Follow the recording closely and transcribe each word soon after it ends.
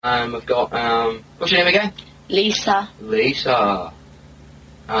And we've got, what's your name again? Lisa. Lisa.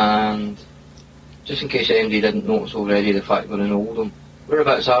 And just in case anybody didn't notice already the fact we're in Oldham,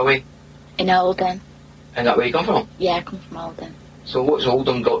 whereabouts are we? In Oldham. And that where you come from? Yeah, I come from Oldham. So what's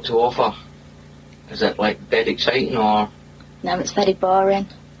Oldham got to offer? Is it like dead exciting or? No, it's very boring.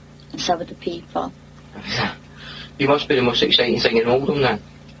 And so are the people. You must be the most exciting thing in Oldham then?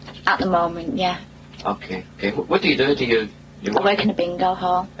 At the moment, yeah. Okay. What do you do? Do you I work in a bingo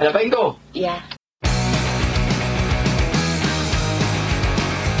hall. In a bingo? Yeah.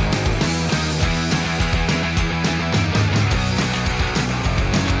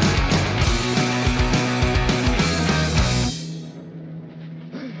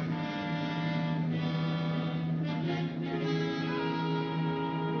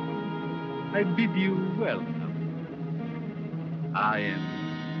 I bid you welcome. I am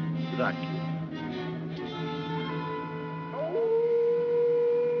Dracula.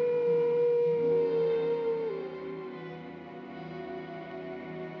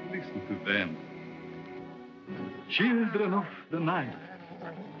 Listen to them. Children of the night.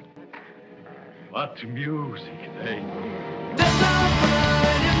 What music they make. There's no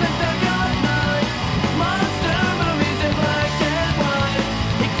blood in the dark of night. Monster movies in black and white.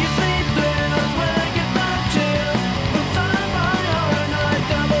 It gives me thrills when I get my chills. From sci-fi horror night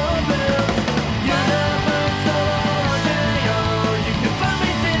double bills. Universal Rodeo. You can find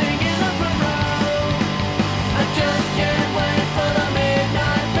me sitting in the front row. I just can't wait for the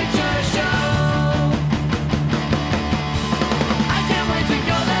midnight picture show. I can't wait to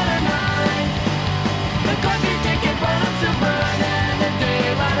go there tonight. The clock is ticking, but I'm still burning the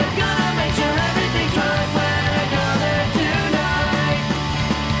daylight. I'm gonna make sure everything's right when I go there tonight.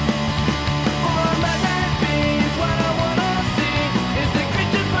 For my life beats, what I wanna see is the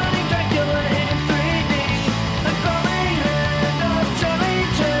creature fighting Dracula in 3D. The glowing hand of Charlie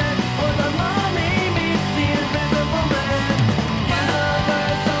Chan, or the mummy meets the invisible man.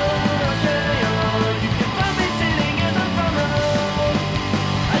 Universal Rodeo, you can find me sitting in the front row.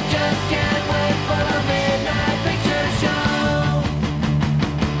 I just can't wait for the midnight picture show.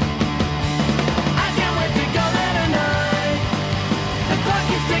 I can't wait to go there tonight. The clock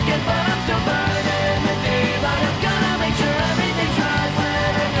is ticking, but I'm still burning the daylight. I'm gonna make sure everything's right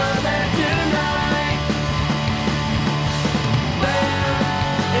when I go there tonight. There,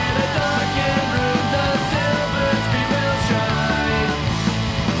 in a darkened room, the silver screen will shine.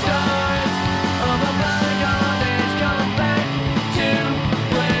 Stars of a bygone age come back to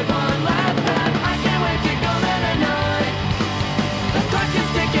play one last time. I can't wait to go there tonight. The clock is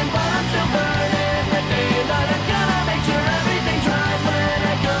ticking, but I'm still burning the daylight. I'm gonna make sure everything's right when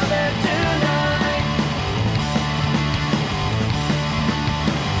I go there tonight.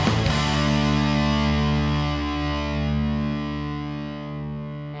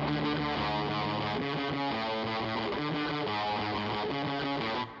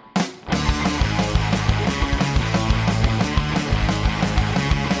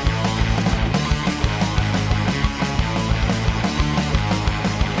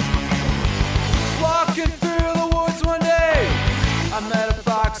 Walking through the woods one day, I met a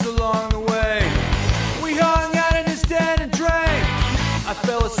fox along the way. We hung out in his den and drank. I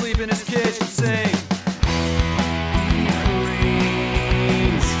fell asleep in his kitchen sink. He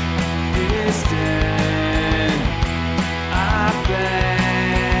cleans his den. I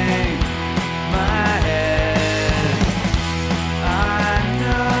bang my head. I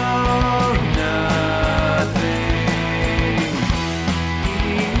know nothing.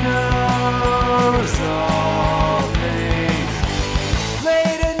 He knows all things.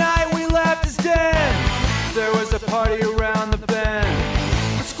 Late at night we left his den. There was a party around the bend.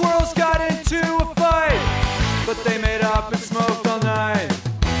 The squirrels got into a fight, but they made up and smoked all night.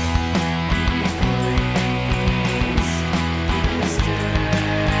 He cleans his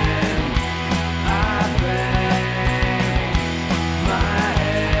den. I bang my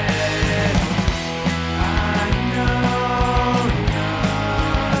head. I know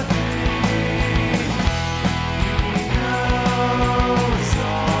nothing. He knows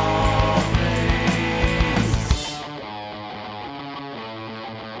all things.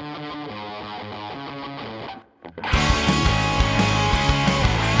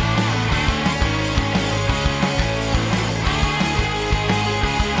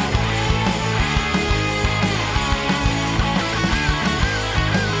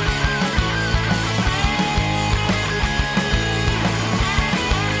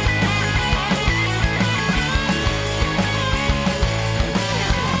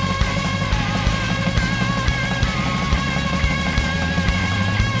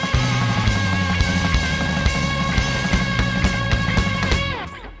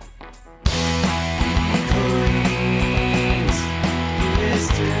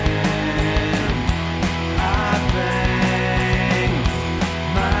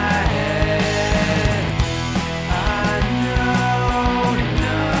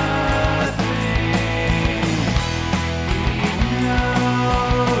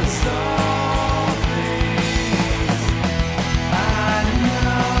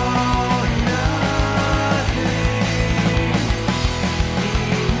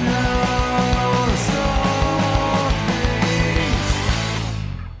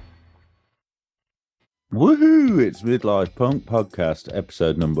 Woohoo! It's Midlife Punk Podcast,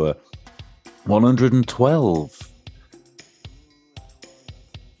 episode number 112.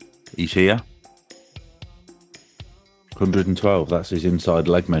 He's here. 112, that's his inside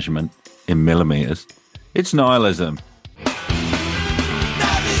leg measurement in millimetres. It's Nihilism.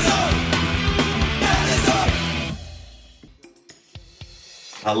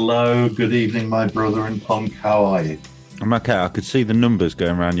 Hello, good evening, my brother in punk. How are you? I'm okay. I could see the numbers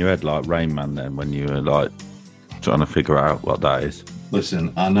going around your head like Rain Man then when you were like trying to figure out what that is.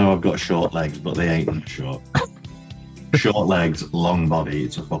 Listen, I know I've got short legs, but they ain't that short. Short legs, long body,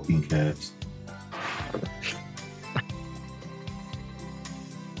 it's a fucking curse.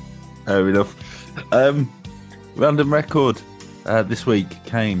 Fair enough. Random record this week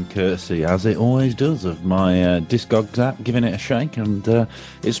came courtesy, as it always does, of my Discogs app, giving it a shake, and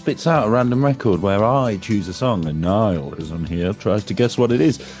it spits out a random record where I choose a song and Nihilism here tries to guess what it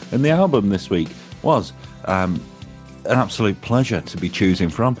is. And the album this week was an absolute pleasure to be choosing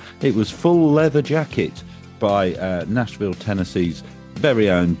from. It was Full Leather Jacket by Nashville, Tennessee's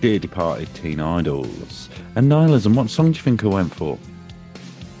very own dear departed Teen Idols. And Nihilism, what song do you think I went for?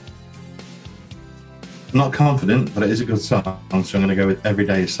 I'm not confident, but it is a good song, so I'm going to go with Every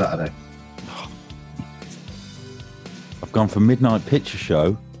Day is Saturday. I've gone for Midnight Picture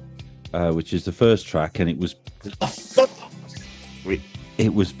Show, which is the first track, and it was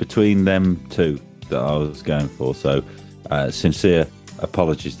between them two that I was going for. So, sincere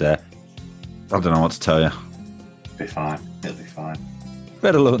apologies there. I don't know what to tell you. It'll be fine. It'll be fine.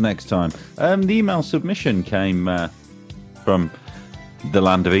 Better luck next time. The email submission came from the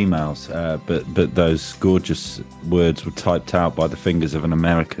land of emails, but those gorgeous words were typed out by the fingers of an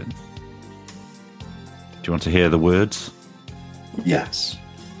American. Do you want to hear the words? Yes.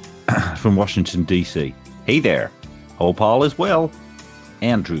 From Washington, D.C. Hey there. Hope all is well.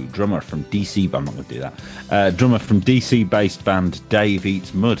 Andrew, drummer from D.C. I'm not going to do that. Drummer from D.C.-based band Dave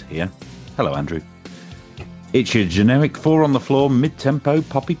Eats Mud here. Hello, Andrew. It's your generic four-on-the-floor mid-tempo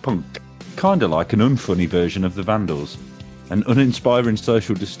poppy punk. Kind of like an unfunny version of the Vandals. An uninspiring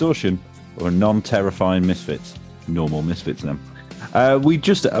social distortion, or a non-terrifying Misfits. Normal Misfits then. We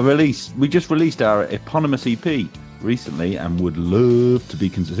just released our eponymous EP recently and would love to be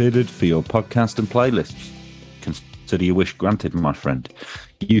considered for your podcast and playlists. Consider your wish granted, my friend.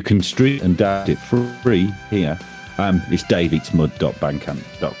 You can stream and download it for free here. It's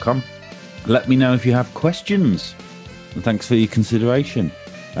daveeatsmud.bandcamp.com. Let me know if you have questions. And thanks for your consideration.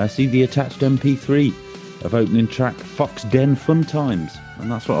 See the attached MP3 of opening track Fox Den Fun Times,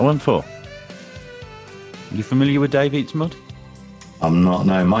 and that's what I went for. Are you familiar with Dave Eats Mud? I'm not,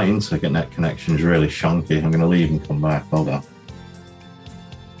 no. My internet connection's really shonky. I'm going to leave and come back. Hold on.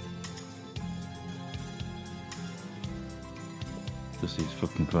 Just his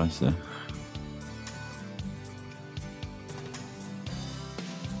fucking place there.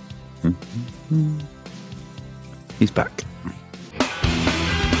 He's back.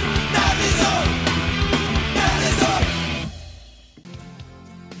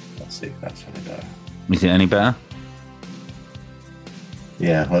 See if that's any better. Is it any better?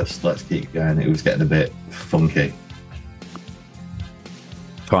 Yeah, let's keep going. It was getting a bit funky.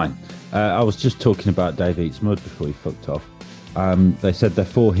 Fine. I was just talking about Dave Eats Mud before he fucked off. They said they're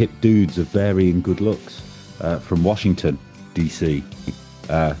four hip dudes of varying good looks from Washington, D.C.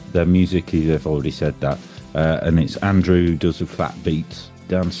 Their music, I've already said that. And it's Andrew does the fat beats,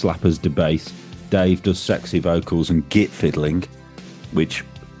 Dan Slappers the bass, Dave does sexy vocals and git fiddling, which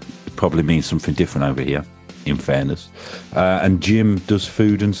probably means something different over here, in fairness. And Jim does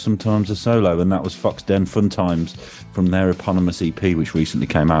food and sometimes a solo, and that was Fox Den Fun Times from their eponymous EP, which recently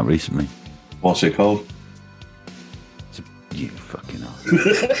came out recently. What's it called? You fucking hell.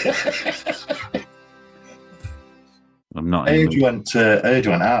 I'm not. I heard you went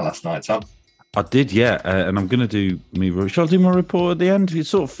out last night, Tom. I did, yeah, and I'm going to do me. Shall I do my report at the end? It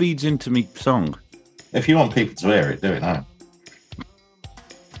sort of feeds into me song. If you want people to hear it, do it now.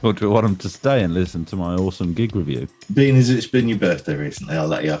 Or do I want them to stay and listen to my awesome gig review? Being as it's been your birthday recently, I'll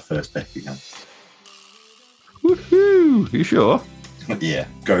let you have first pick again. Woohoo! You sure? Yeah,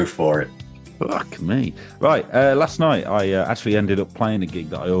 go for it. Fuck me. Right, last night I actually ended up playing a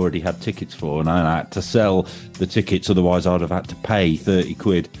gig that I already had tickets for, and I had to sell the tickets, otherwise I'd have had to pay 30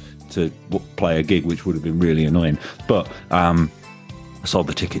 quid to play a gig, which would have been really annoying. But I sold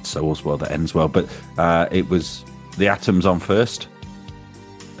the tickets, so all's well that ends well. But it was the Atoms on first.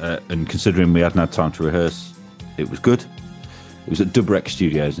 And considering we hadn't had time to rehearse, it was good. It was at Dubrek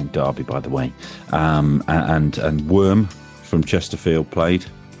Studios in Derby, by the way. And Worm from Chesterfield played,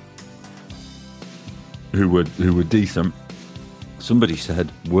 who were decent. Somebody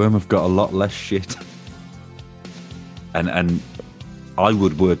said Worm have got a lot less shit. and I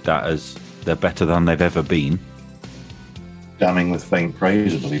would word that as they're better than they've ever been. Damning with faint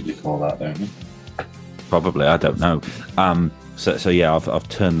praise, I believe they call that, don't you? Probably, I don't know. So yeah, I've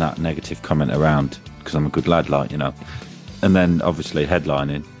turned that negative comment around because I'm a good lad, like, you know. And then obviously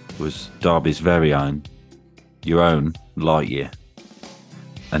headlining was Derby's very own, your own Lightyear,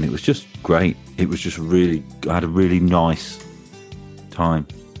 and it was just great. It was just really, I had a really nice time.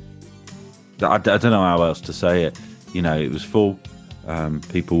 I don't know how else to say it. You know, it was full.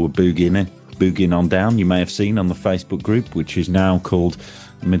 People were boogieing on down. You may have seen on the Facebook group, which is now called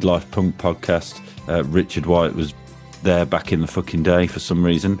Midlife Punk Podcast. Richard White was there back in the fucking day for some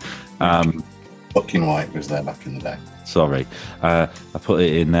reason. Fucking White was there back in the day. Sorry, I put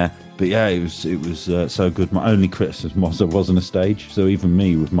it in there. But yeah, it was so good. My only criticism was there wasn't a stage, so even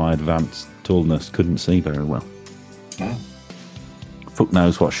me with my advanced tallness couldn't see very well. Oh. Fuck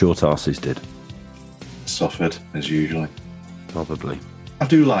knows what short asses did. Suffered, as usually. Probably. I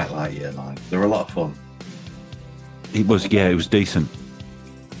do like Lightyear Live. They're a lot of fun. It was decent.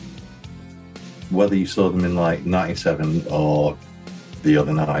 Whether you saw them in like 97 or the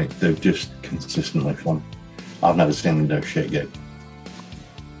other night, they're just consistently fun. I've never seen them do a shit gig.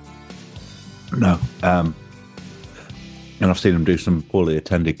 No. And I've seen them do some poorly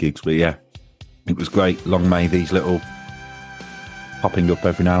attended gigs, but yeah, it was great. Long may these little popping up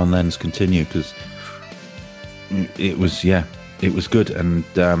every now and then continue, because it was good. And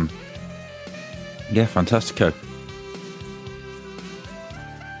yeah, fantastico.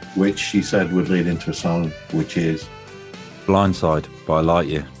 Which she said would lead into a song, which is Blindside by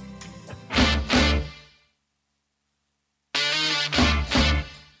Lightyear.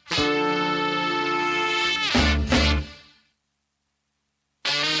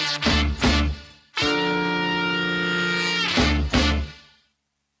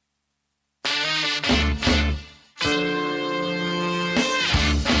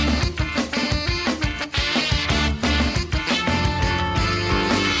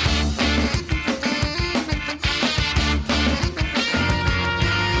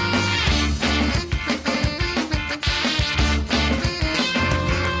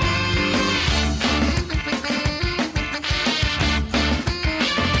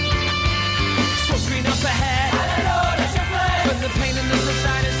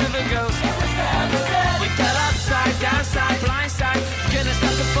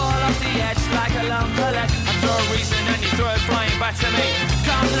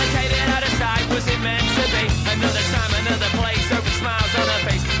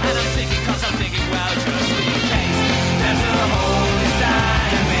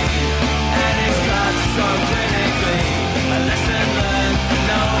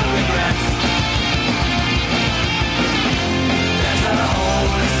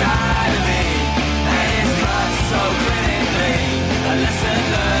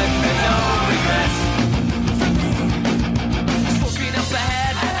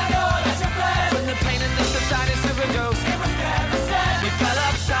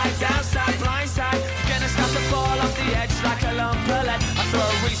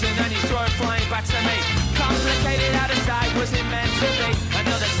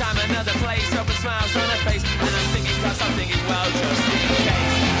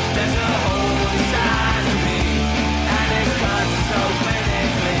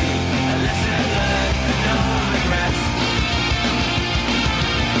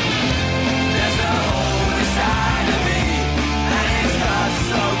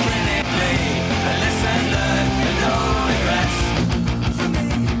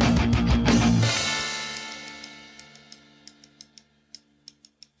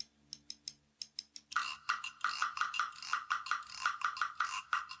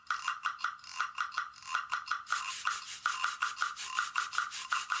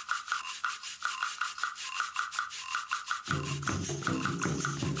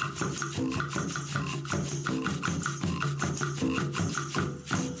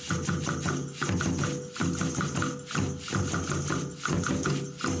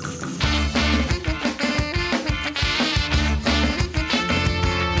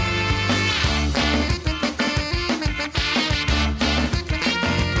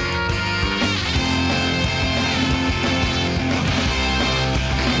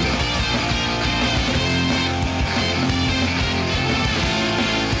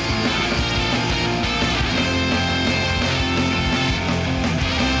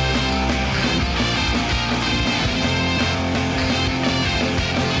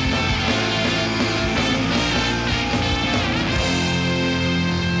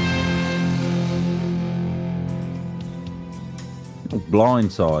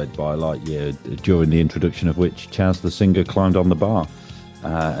 Blindside by Lightyear, during the introduction of which Chaz the singer climbed on the bar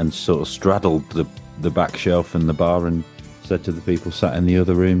and sort of straddled the back shelf in the bar and said to the people sat in the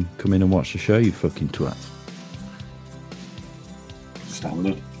other room, "Come in and watch the show, you fucking twats."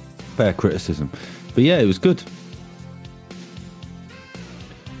 Standard. Fair criticism. But yeah, it was good.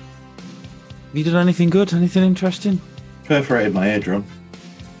 You did anything good? Anything interesting? Perforated my eardrum.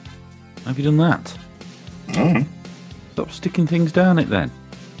 Have you done that? Mm. Stop sticking things down it then.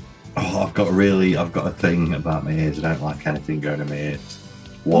 Oh, I've got a thing about my ears. I don't like anything going in my ears.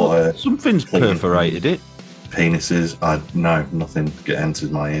 Water, Something's perforated it. penises. Nothing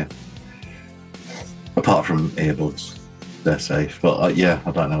enters my ear. Apart from earbuds, they're safe. But yeah,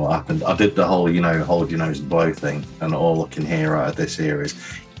 I don't know what happened. I did the whole, hold your nose and blow thing, and all I can hear out of this ear is,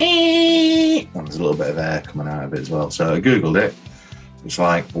 and there's a little bit of air coming out of it as well. So I googled it. It's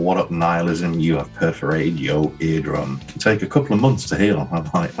like, what up, nihilism? You have perforated your eardrum. It can take a couple of months to heal. I'm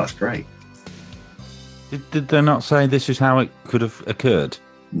like, that's great. Did they not say this is how it could have occurred?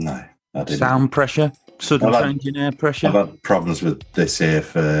 No, I didn't. Sound pressure? Sudden change in air pressure? I've had problems with this ear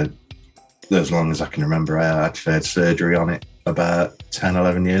for as long as I can remember. I actually had surgery on it about 10,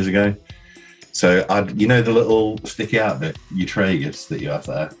 11 years ago. So, the little sticky out bit, your tragus that you have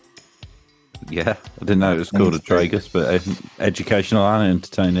there? Yeah, I didn't know it was called a tragus, but educational and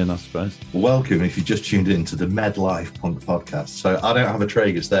entertaining, I suppose. Welcome if you just tuned in to the MedLife Punk podcast. So I don't have a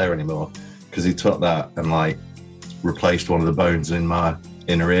tragus there anymore because he took that and replaced one of the bones in my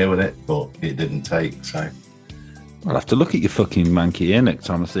inner ear with it, but it didn't take, so... I'll have to look at your fucking manky ear next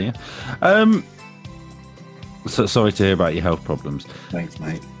time I see you. So sorry to hear about your health problems. Thanks,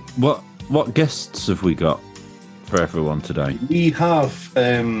 mate. What guests have we got for everyone today? We have...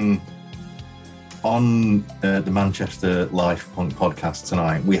 on the Manchester Life Punk podcast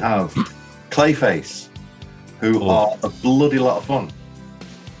tonight, we have Clayface, who are a bloody lot of fun.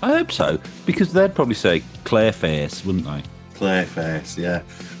 I hope so, because they'd probably say Clareface, wouldn't they? Clayface, yeah.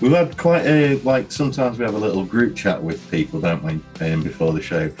 We've had quite sometimes we have a little group chat with people, don't we, before the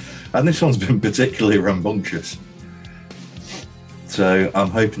show. And this one's been particularly rambunctious. So I'm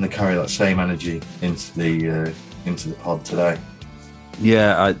hoping to carry that same energy into the pod today.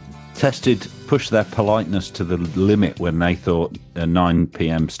 Yeah, pushed their politeness to the limit when they thought a 9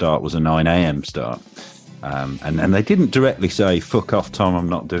 p.m. start was a 9 a.m. start. And they didn't directly say, "Fuck off, Tom, I'm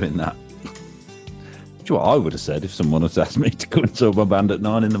not doing that." Do you know what I would have said if someone had asked me to go and saw my band at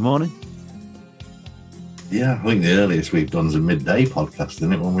 9 in the morning? Yeah, I think the earliest we've done is a midday podcast,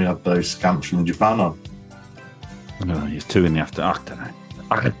 isn't it, when we had those scamps from Japan on? No, it's 2 in the afternoon.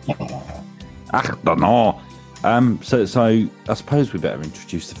 I don't know. So I suppose we better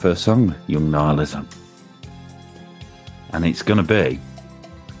introduce the first song, Young Nihilism. And it's going to be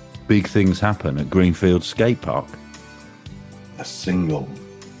Big Things Happen at Greenfield Skate Park. A single.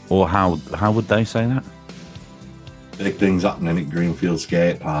 Or how would they say that? Big things happening at Greenfield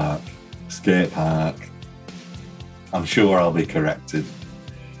Skate Park. Skate Park. I'm sure I'll be corrected.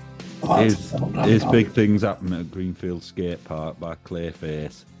 Is Big Things Happening at Greenfield Skate Park by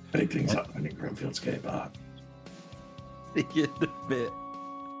Clayface. Big things happening at Greenfield Skate Park. Yeah, a bit.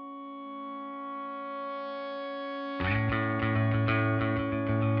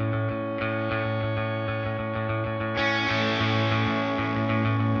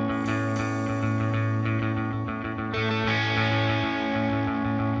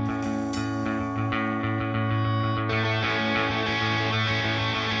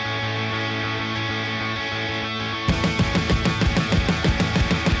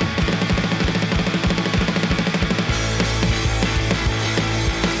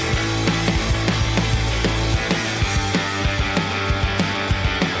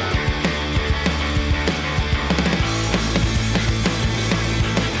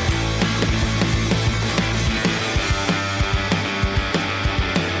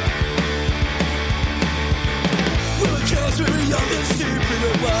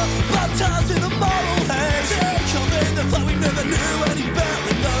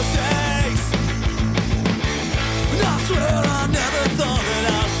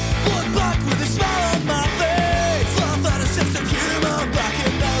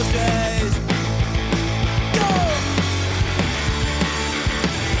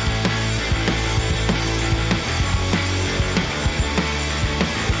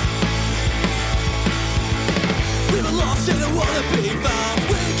 Lost and I wanna be found.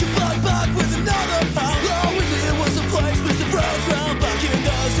 We can fight back with another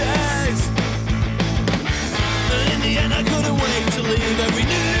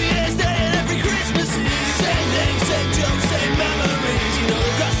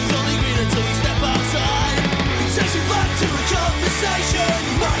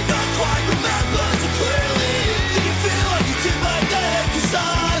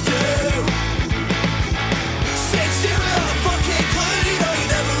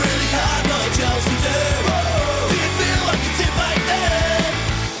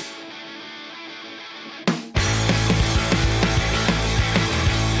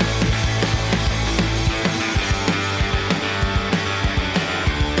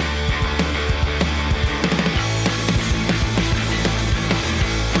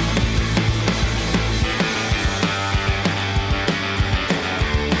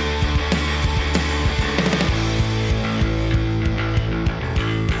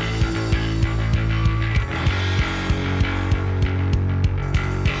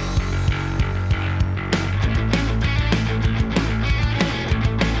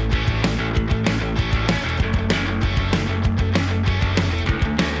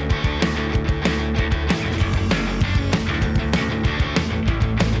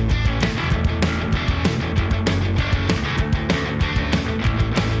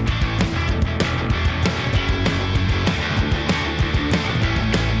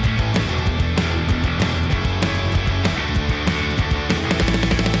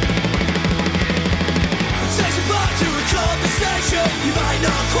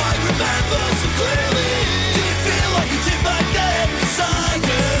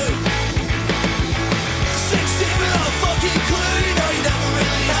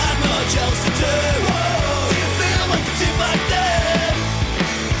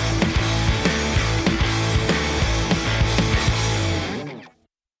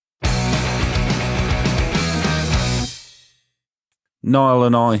Niall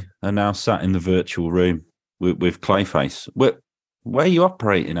and I are now sat in the virtual room with Clayface. Where are you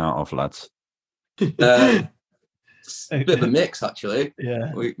operating out of, lads? It's a bit of a mix, actually.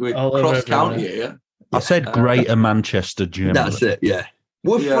 Yeah. We're All over cross county everywhere. here. I said Greater Manchester generally. That's it, yeah.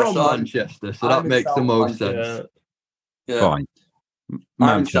 We're Yeah, from so I'm- Manchester, so I'm that in makes the South most Yeah. sense. Yeah. Fine. I'm in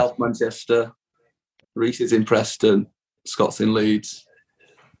Manchester. South Manchester. Reese is in Preston. Scott's in Leeds.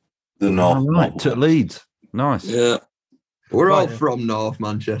 The All North. right, to Leeds. Nice. Yeah. We're all Right. from North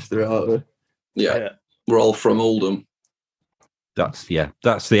Manchester, aren't we? Yeah. Yeah. We're all from Oldham. That's the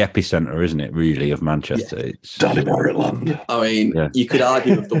epicenter, isn't it? Really, of Manchester. It's Danny Barrettland. I mean, Yeah. you could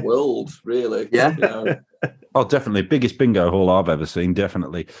argue of the world, really. Yeah. You know? oh, definitely biggest bingo hall I've ever seen.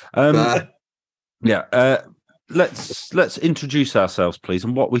 Definitely. Fair. Yeah. Let's introduce ourselves, please,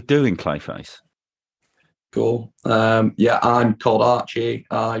 and what we do in Clayface. Cool. Yeah, I'm called Archie.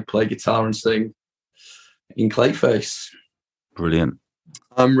 I play guitar and sing in Clayface. Brilliant.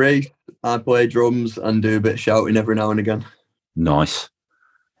 I'm Ray. I play drums and do a bit of shouting every now and again. Nice.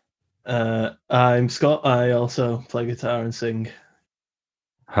 I'm Scott. I also play guitar and sing.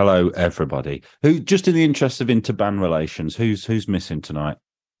 Hello, everybody. Who, just in the interest of interband relations, who's missing tonight?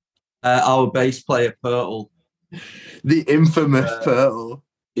 Our bass player, Purtle, The infamous Pearl.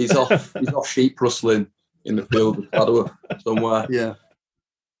 he's off sheep rustling in the field of Padua somewhere. Yeah.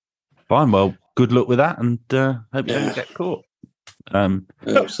 Fine. Well, good luck with that, and hope you Yeah. don't get caught.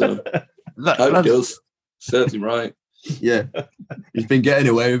 Yeah, so That- hope he that's- does. Serves him right. Yeah. He's been getting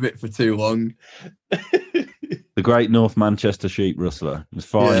away with it for too long. the great North Manchester sheep rustler has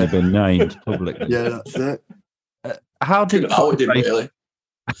finally Yeah. been named publicly. Yeah, that's it. How did Couldn't have outed him, Clayface, really.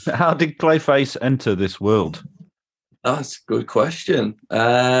 how did Clayface enter this world? That's a good question.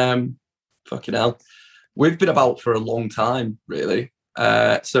 Fucking hell. We've been about for a long time, really.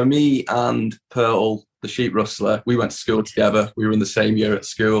 So me and Pearl, the sheep rustler, we went to school together. We were in the same year at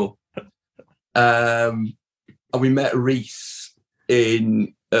school. And we met Reese at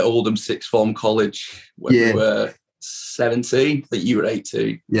Oldham Sixth Form College when Yeah. we were 17. I think you were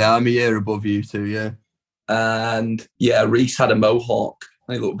 18. Yeah, I'm a year above you two, yeah. And yeah, Reese had a mohawk.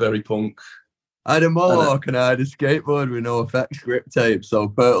 He looked very punk. I had a mohawk and I had a skateboard with no effects grip tape, so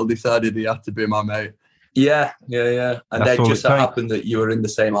Bertle decided he had to be my mate. Yeah. And That's then all just it so takes. happened that you were in the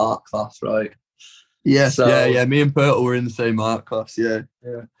same art class, right? Yeah, So- yeah. Me and Bertle were in the same art class, yeah.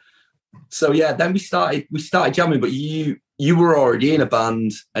 So yeah, then we started jamming, but you were already in a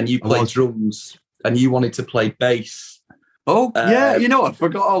band and you I played was. drums and you wanted to play bass, Oh, yeah, you know, I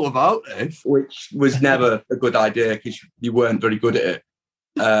forgot all about this. which was never a good idea because you weren't very good at it.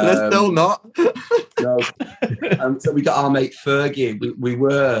 They're still not. No. So we got our mate Fergie. We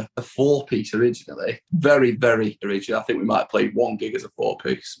were a 4-piece originally, very, very original. I think we might have played one gig as a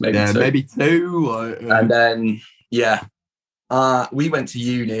 4-piece, maybe Yeah, two. maybe two. Like, And then, yeah, we went to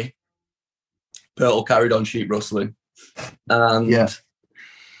uni. Pearl carried on sheep rustling. And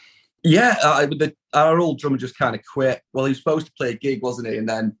our old drummer just kind of quit. Well, he was supposed to play a gig, wasn't he? And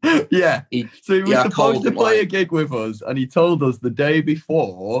then yeah. he, So he was Yeah, I supposed called to him, play like- a gig with us, and he told us the day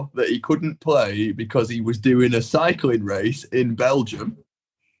before that he couldn't play because he was doing a cycling race in Belgium.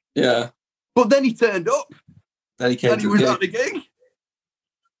 yeah. But then he turned up, Then he came and he to was the at gig. the gig.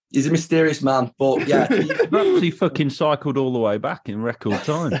 He's a mysterious man, but yeah, Perhaps he fucking cycled all the way back in record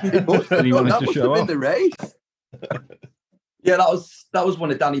time. He must have And he done. wanted That to must show have been off. the race. yeah, that was one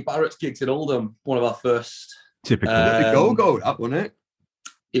of Danny Barrett's gigs in Oldham. One of our first. Typical. The go-go, that wasn't it?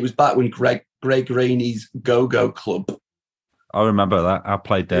 It was back when Greg Rainey's Go-Go Club, I remember that. I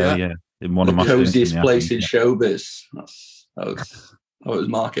played there, yeah, in one the of my stints coziest in the place in Athens, showbiz. That was how it was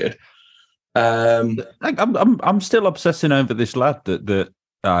marketed. I'm still obsessing over this lad that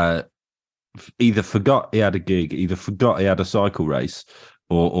either forgot he had a gig, either forgot he had a cycle race,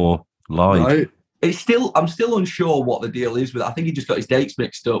 or lied. Right. I'm still unsure what the deal is with it. I think he just got his dates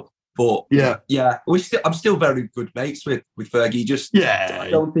mixed up. But Yeah. I'm still very good mates with Fergie. Just I Yeah.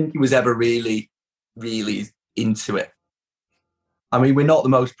 don't think he was ever really, really into it. I mean, we're not the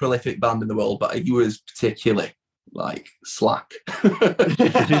most prolific band in the world, but he was particularly like slack.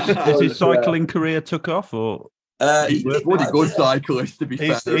 Is his cycling career took off, or He did, What a good cyclist, to be fair.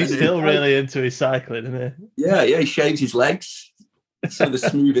 He's isn't he? still really into his cycling, isn't he? yeah, he shaves his legs. Some of the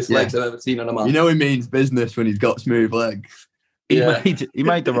smoothest Yeah. legs I've ever seen on a man. You know he means business when he's got smooth legs. Yeah. he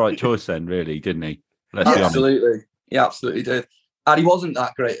made the right choice then, really, didn't he? Let's be honest. Absolutely. He absolutely did. And he wasn't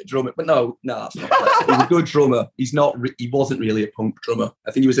that great at drumming, but no, that's not correct. He's a good drummer. He wasn't really a punk drummer.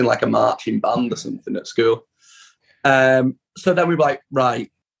 I think he was in like a marching band or something at school. So then we were like, right,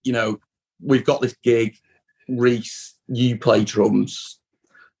 we've got this gig. Reese, you play drums.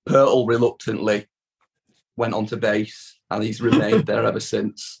 Pearl reluctantly went on to bass. and he's remained there ever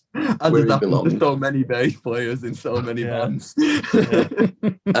since. As where has he happened to belongs. so many bass players in so many Yeah. bands.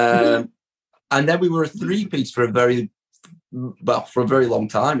 And then we were a three-piece for a very long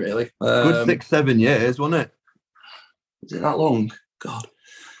time, really. Good 6-7 years, wasn't it? Is it that long? God.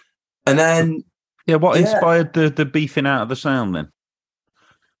 And then, Yeah, what Yeah. inspired the beefing out of the sound then?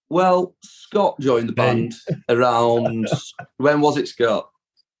 well, Scott joined the band around, when was it, Scott?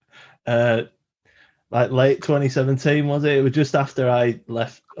 Like late 2017, was it? It was just after I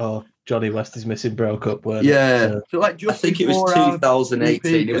left. Oh, Johnny West is Missing broke up. Weren't Yeah. It? So like I just think it was before our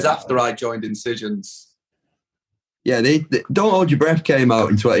 2018. It was EP. after I joined Incisions. Yeah, they Don't Hold Your Breath came out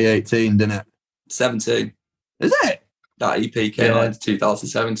in 2018, didn't it? 17. Is it? That EP came out Yeah. in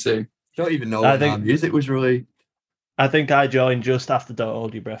 2017. Don't even know I when think- our music was released. I think I joined just after Don't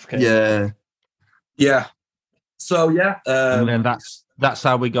Hold Your Breath came. Yeah. Yeah. So, yeah. And then that's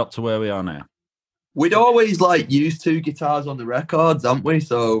how we got to where we are now. We'd always like used two guitars on the records, haven't we?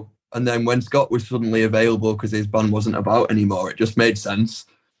 So, and then when Scott was suddenly available because his band wasn't about anymore, it just made sense.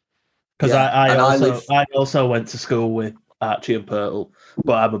 Because Yeah, I and I also went to school with Archie and Purtle,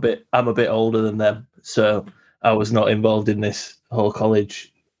 but I'm a bit older than them, so I was not involved in this whole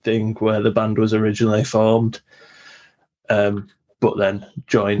college thing where the band was originally formed. But then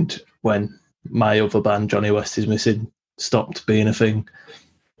joined when my other band, Johnny West is Missing, stopped being a thing.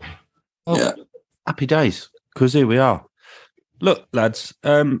 Yeah. Happy days, because here we are. Look, lads,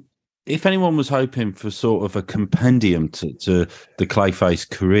 if anyone was hoping for sort of a compendium to the Clayface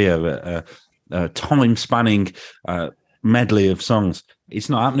career, a time-spanning medley of songs, it's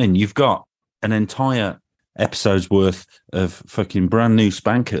not happening. You've got an entire episode's worth of fucking brand new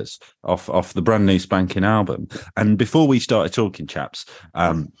spankers off the brand new spanking album. And before we started talking, chaps,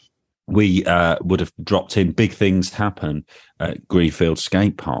 we would have dropped in Big Things Happen at Greenfield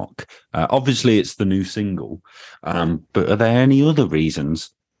Skate Park. Obviously, it's the new single, but are there any other reasons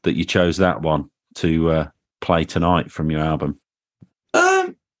that you chose that one to play tonight from your album?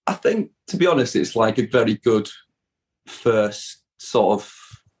 I think, to be honest, it's like a very good first sort of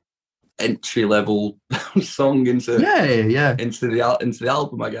entry-level song into the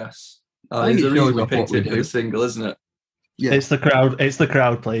album, I guess. I think There's it a reason shows we off picked what we it for do. the single, isn't it? Yeah. It's the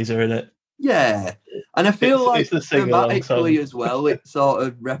crowd pleaser, isn't it? Yeah. And I feel It's like the sing-along thematically song. as well, it sort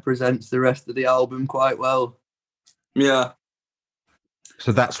of represents the rest of the album quite well. Yeah.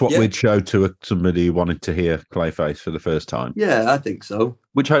 So that's what Yeah. we'd show to somebody who wanted to hear Clayface for the first time, Yeah, I think so.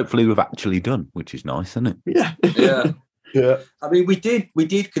 which hopefully we've actually done, which is nice, isn't it? Yeah. Yeah. Yeah. I mean, we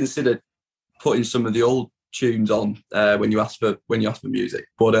did consider putting some of the old tunes on when you asked for music,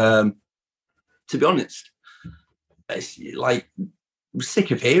 but to be honest, it's like we're sick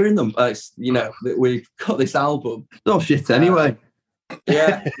of hearing them. That we've got this album. No shit anyway.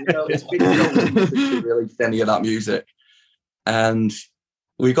 Yeah, it's been so long since we released any of that music, and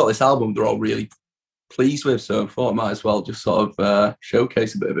we've got this album they're all really pleased with. So I thought I might as well just sort of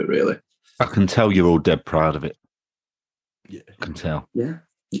showcase a bit of it. Really, I can tell you're all dead proud of it. Yeah. I can tell. yeah,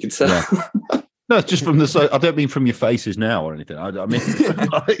 you can tell. Yeah. No, it's just from I don't mean from your faces now or anything. I mean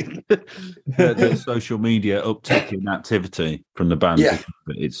like the social media uptick in activity from the band. Yeah.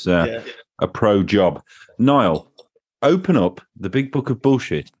 It's a pro job. Niall, open up the big book of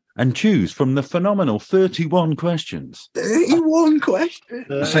bullshit and choose from the phenomenal 31 questions. 31 questions.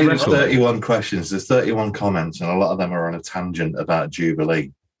 I say there's 31 questions, there's 31 comments, and a lot of them are on a tangent about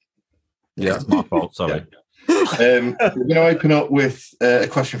Jubilee. Yeah, it's my fault. Sorry. We're going to open up with a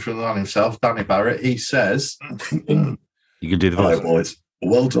question from the man himself, Danny Barrett. He says, You can do the "Hello, voice. boys.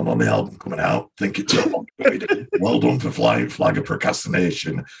 Well done on the album coming out. Think it's a long way to do. Well done for flying flag of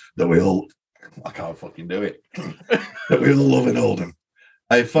procrastination that we all, I can't fucking do it, that we all love in Oldham.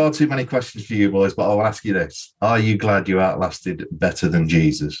 I have far too many questions for you, boys, but I'll ask you this. Are you glad you outlasted Better Than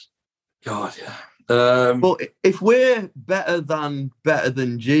Jesus?" God, yeah. Well, if we're better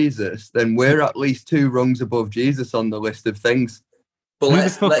than Jesus, then we're at least 2 rungs above Jesus on the list of things. But Who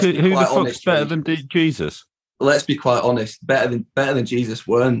let's the be fuck's quite honest. better than Jesus? Let's be quite honest. Better than Jesus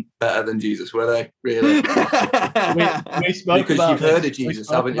weren't better than Jesus, were they? Really? We spoke Because about you've heard this. of Jesus, We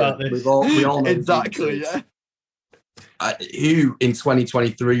spoke haven't about you? this. We all know Exactly, Jesus. yeah. Who in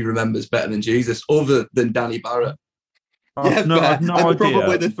 2023 remembers better than Jesus, other than Danny Barrett? Yeah, no, fair. I've no And probably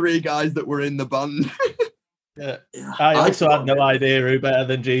idea. the 3 guys that were in the band. Yeah. I also thought- had no idea who Better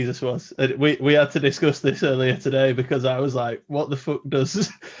Than Jesus was. We had to discuss this earlier today because I was like, what the fuck does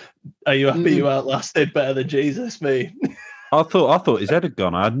 "Are you happy you outlasted Better Than Jesus" mean? I thought his head had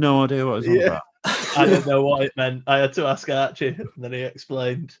gone. I had no idea what it was all Yeah. about. I didn't know what it meant. I had to ask Archie, and then he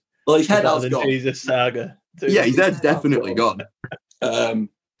explained Well, his the head Better has Than gone. Jesus saga. to Yeah, me. his head's definitely gone. But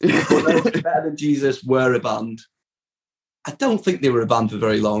Better Than Jesus were a band. I don't think they were a band for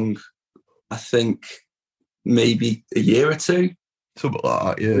very long. I think maybe a year or two. Something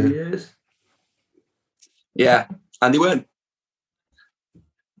like that, 3 yeah. years. Yeah, and they weren't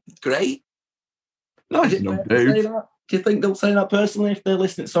great. Nice Is it enough, fair to say dude. that? Do you think they'll say that personally if they're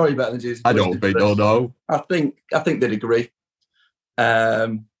listening? Sorry, Better Than Jesus. I don't think they'll know. I think they'd agree. Yeah.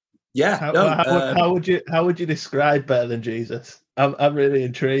 How would you describe Better Than Jesus? I'm really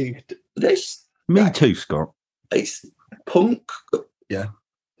intrigued. This Me too, Scott. it's punk.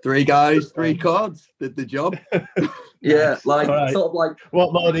 3 guys, 3 chords, did the job. Yeah, like All right. sort of like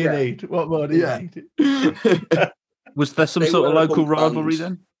What more do you Yeah. need? What more do you Yeah. need? Was there some They sort of were a local punk band. rivalry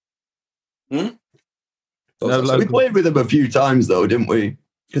then? Hmm? No, we local- played with them a few times though, didn't we?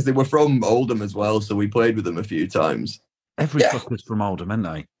 Because they were from Oldham as well, so we played with them a few times. Every Yeah. fucker's from Oldham, aren't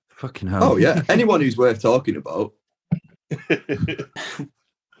they? Fucking hell. Oh yeah, anyone who's worth talking about.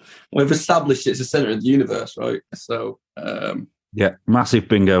 we've established it's the center of the universe, right? So Yeah, massive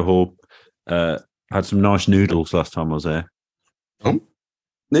bingo hall. Had some nice noodles last time I was there.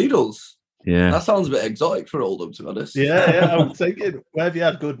 noodles. Yeah. That sounds a bit exotic for Oldham, to be honest. Yeah, I was thinking, where have you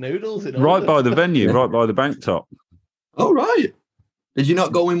had good noodles in? Right Oldham? by the venue, right by the bank top. Oh right. Did you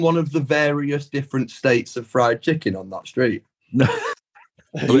not go in one of the various different states of fried chicken on that street? No.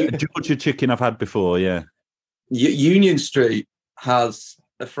 Georgia chicken I've had before, yeah. Union Street has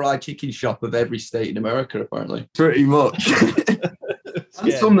a fried chicken shop of every state in America, apparently. Pretty much. And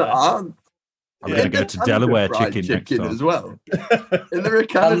Yeah, some that man. aren't. I'm going to go to Delaware fried chicken next time. as well. Is there a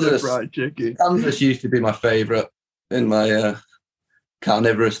Canada Kansas. fried chicken? Kansas used to be my favourite in my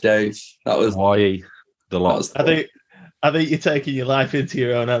carnivorous days. That was Hawaii, the that lot. was I think you're taking your life into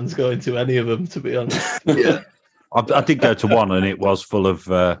your own hands going to any of them, to be honest. Yeah. I did go to one and it was full of,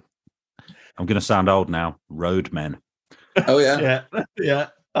 I'm going to sound old now, roadmen. oh yeah. Yeah,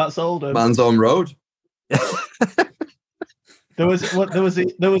 that's Oldham. Man's on road. There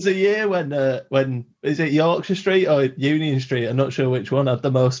was a year when is it Yorkshire Street or Union Street? I'm not sure which one had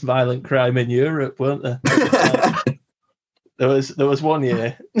the most violent crime in Europe, weren't there? There was one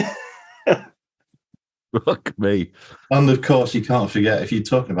year. Fuck me. And of course, you can't forget, if you're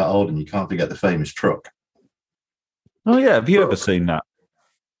talking about Oldham, you can't forget the famous truck. Oh, yeah. Have you ever seen that?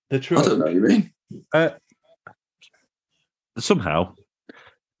 The I truck. don't know what you mean. Somehow,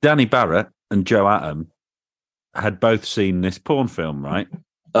 Danny Barrett and Joe Atom had both seen this porn film, right?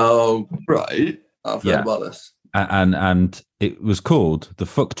 Oh, Right. I've heard Yeah. about this. And it was called The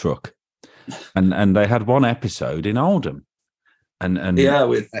Fuck Truck. And they had one episode in Oldham. And Yeah,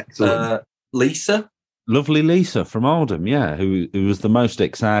 with Excellent. Lisa. lovely Lisa from Oldham, yeah, who was the most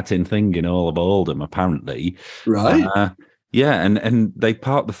exciting thing in all of Oldham, apparently. Right. Yeah, and they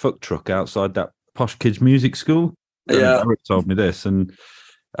parked the fuck truck outside that Posh Kids Music School. Yeah. Eric told me this, and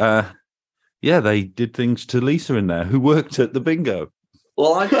yeah, they did things to Lisa in there, who worked at the bingo.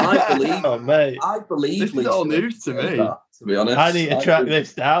 Well, I believe. Oh mate, I believe This is Lisa all would news to say me. that, to be honest, I need to track think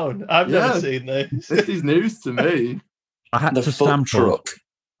this down. I've Yeah. never seen this. This is news to me. I had The to fuck sample. truck.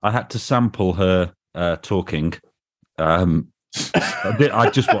 I had to sample her talking. I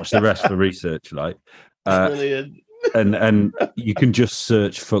just watched the rest for research, like, Brilliant. and you can just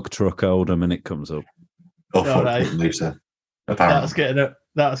search "fuck truck Oldham" and it comes up. Oh, All fuck, right. Lisa. That's Apparently.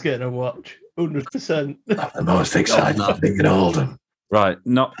 getting a watch. 100%. The most exciting thing in Oldham. Right,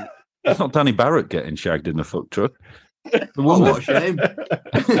 it's not Danny Barrett getting shagged in the fuck truck. The Oh, woman. what a shame.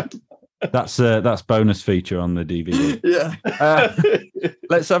 That's bonus feature on the DVD. Yeah.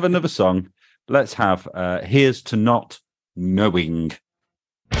 Let's have another song. Let's have "Here's to Not Knowing."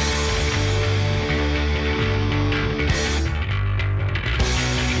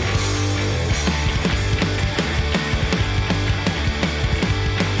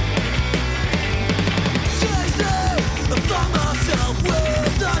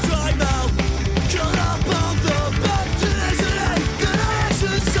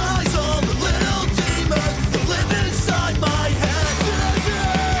 Inside my head,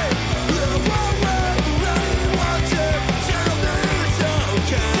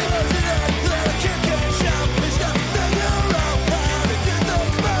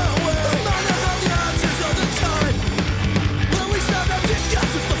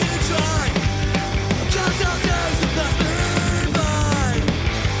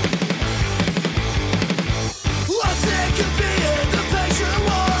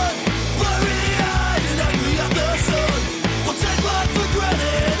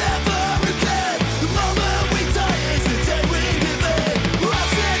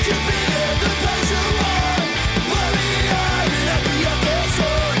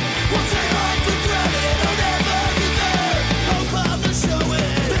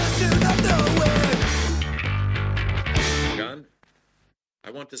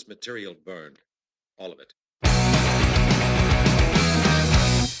 this material burned. All of it.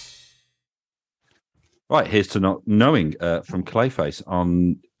 Right, here's to not knowing from Clayface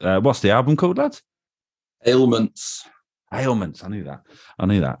on what's the album called, lads? Ailments. Ailments. I knew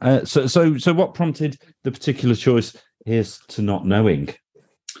that. So what prompted the particular choice? Here's to not knowing.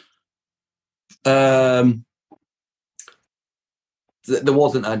 There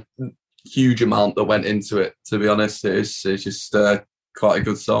wasn't a huge amount that went into it, to be honest. It's just quite a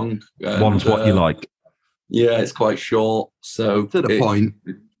good song. One's what you like. Yeah, it's quite short, so To the point.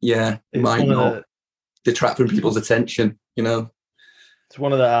 Yeah, it It's might one of not the- detract from people's attention. You know. It's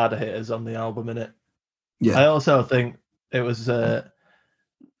one of the harder hitters on the album, innit? Yeah. I also think it was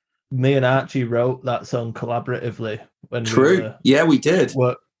me and Archie wrote that song collaboratively when True. we were Yeah, we did.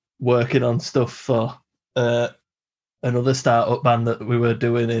 working on stuff for another startup band that we were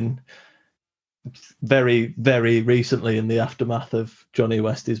doing in very, very recently in the aftermath of Johnny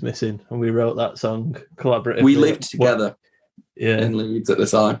West is Missing, and we wrote that song collaboratively. We lived together Yeah. in Leeds at the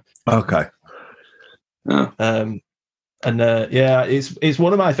time. Okay. Yeah. Yeah, it's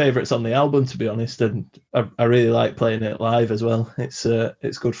one of my favourites on the album, to be honest, and I really like playing it live as well.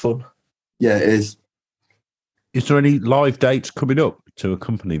 It's good fun. Yeah, it is. Is there any live dates coming up to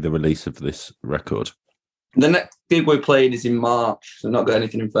accompany the release of this record? The next gig we're playing is in March, so not got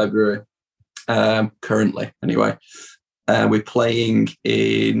anything in February. Currently, anyway. We're playing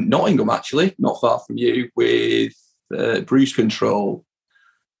in Nottingham, actually, not far from you, with Bruce Control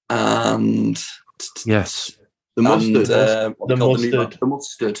and Yes. The mustard. The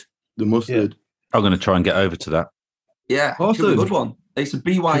mustard. The mustard. I'm going to try and get over to that. Yeah, Awesome. could be a good one. It's a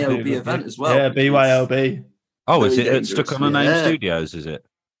BYOB event as well. Yeah, BYOB. Oh, is Very it dangerous. stuck on the name Yeah. Studios? Is it?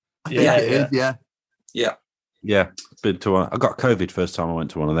 I think Yeah, it is, yeah. Yeah. Yeah, been to one. I got COVID first time I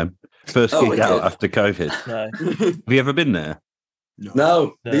went to one of them. First Oh, gig we out did. after COVID. Nice. Have you ever been there?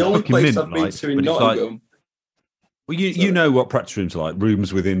 No, the No. only Fucking place mint, I've been like, to in but it's like- Nottingham. Well, you know what practice rooms are like,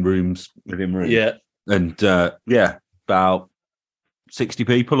 rooms within rooms within rooms. Yeah. And about 60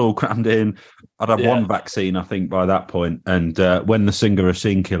 people all crammed in. I'd had Yeah. one vaccine, I think, by that point. And when the singer of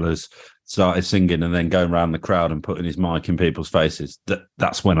Scene Killers started singing and then going around the crowd and putting his mic in people's faces,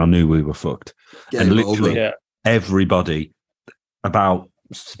 that's when I knew we were fucked. Game and literally over. Yeah. everybody, about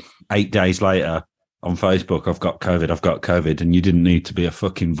 8 days later on Facebook, I've got COVID. And you didn't need to be a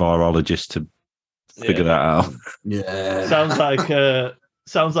fucking virologist to figure that out. Yeah.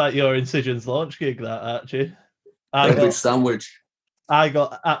 Sounds like your Incisions launch gig, that Archie. David Sandwich. I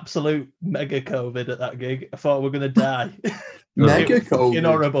got absolute mega COVID at that gig. I thought we were going to die. Mega It was fucking COVID.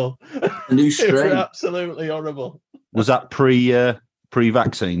 horrible. A new It was strain. absolutely horrible. Was that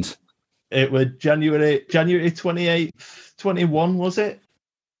pre-vaccines? It was January 28th, 21, was it?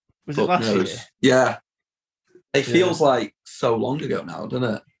 Was it Fuck last knows. year? Yeah. It Yeah. feels like so long ago now,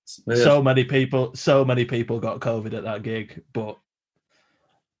 doesn't it? It's weird. So many people got COVID at that gig, but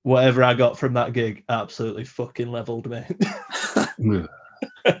whatever I got from that gig absolutely fucking leveled me.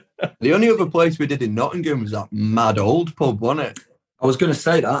 The only other place we did in Nottingham was that mad old pub, wasn't it? I was going to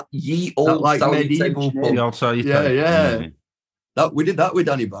say that. Ye old That, like, Salutation medieval Inn. pub. The old Salutation. Yeah. That we did that with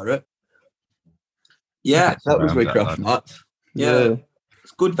Danny Barrett. Yeah, That was Around with that, Craft lad. Matt. yeah.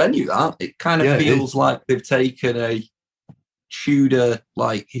 It's a good venue, that. It kind of Yeah, it feels like they've taken a Tudor,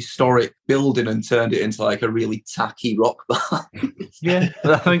 like, historic building and turned it into, like, a really tacky rock bar. Yeah.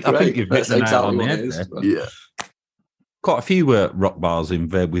 I think Great. you've hit That's the nail exactly on the what head it is. there. but- Yeah. Quite a few rock bars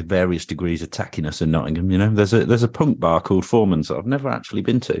with various degrees of tackiness in Nottingham. You know, there's a punk bar called Foreman's that I've never actually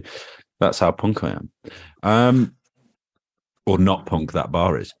been to. That's how punk I am. Or not punk that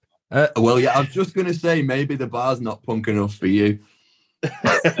bar is. Well, yeah, I was just going to say maybe the bar's not punk enough for you.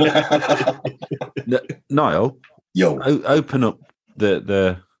 Niall, Yo, open up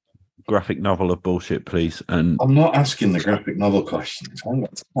the graphic novel of bullshit, please. And I'm not asking the graphic novel questions. I ain't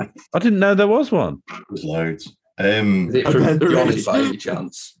got time. I didn't know there was one. There's loads. Is it I from bet there Johnny is. by any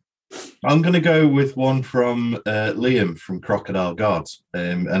chance? I'm going to go with one from Liam from Crocodile Gods.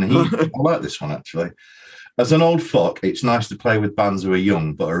 And I like this one, actually. As an old fuck, it's nice to play with bands who are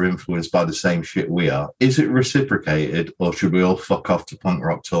young but are influenced by the same shit we are. Is it reciprocated, or should we all fuck off to punk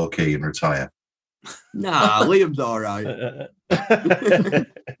rock Torquay and retire? Nah, Liam's all right.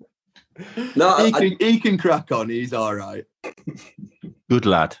 No, He can crack on. He's all right. Good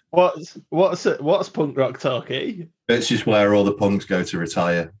lad. What's punk rock talkie? It's just where all the punks go to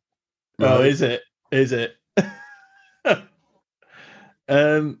retire. Oh, is it? Is it?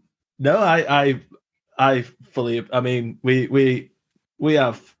 No, I fully. I mean, we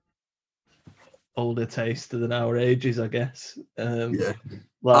have older taste than our ages, I guess. Yeah.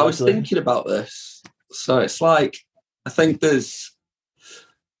 I was largely. thinking about this. So it's like, I think there's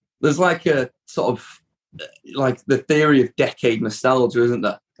there's like a sort of like the theory of decade nostalgia, isn't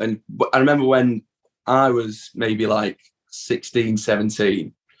there? And I remember when I was maybe like 16,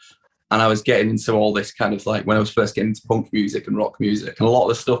 17, and I was getting into all this kind of like when I was first getting into punk music and rock music, and a lot of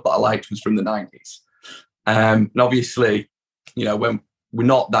the stuff that I liked was from the 90s. And obviously, you know, when we're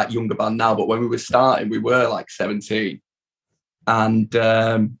not that younger band now, but when we were starting, we were like 17. And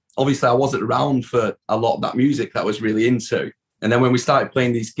obviously I wasn't around for a lot of that music that I was really into. And then when we started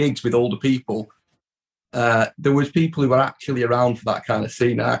playing these gigs with older people, there was people who were actually around for that kind of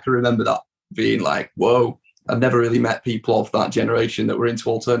scene. And I can remember that being like, whoa, I've never really met people of that generation that were into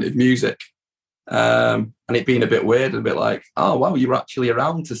alternative music. And it being a bit weird and a bit like, oh, wow, you were actually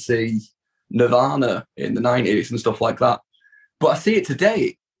around to see Nirvana in the 90s and stuff like that. But I see it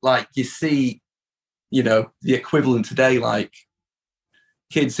today, like you see, you know, the equivalent today, like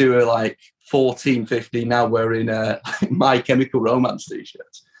kids who are like 14, 15 now wearing My Chemical Romance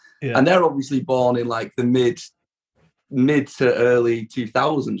t-shirts. Yeah. And they're obviously born in like the mid to early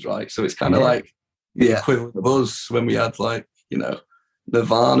 2000s, right? So it's kind of like the equivalent of us when we had like, you know,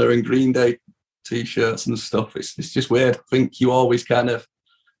 Nirvana and Green Day t-shirts and stuff. It's just weird. I think you always kind of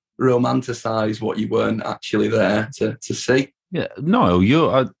romanticize what you weren't actually there to see. Yeah, no,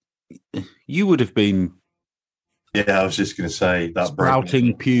 you would have been Yeah, I was just going to say that.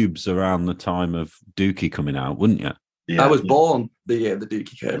 sprouting pubes around the time of Dookie coming out, wouldn't you? Yeah. I was born the year the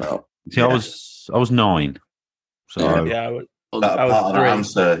Dookie came out. See, I was 9, so Yeah, I was that I was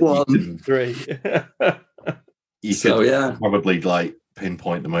part of the 3. answer. You 3. could So, yeah. probably like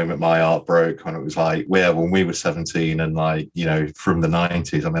pinpoint the moment my heart broke when it was like, when we were 17 and like, you know, from the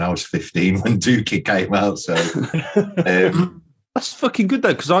 90s. I mean, I was 15 when Dookie came out, so that's fucking good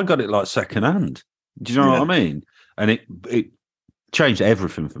though, because I got it like second hand. Do you know what I mean? And it changed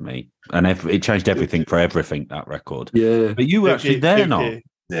everything for me, and it changed everything for everything, that record. Yeah. But you were actually there now.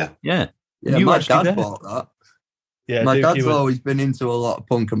 Yeah. Yeah. Yeah, You my actually dad there. bought that. Yeah, My Dookie dad's was- always been into a lot of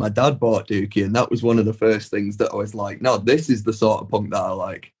punk, and my dad bought Dookie, and that was one of the first things that I was like, no, this is the sort of punk that I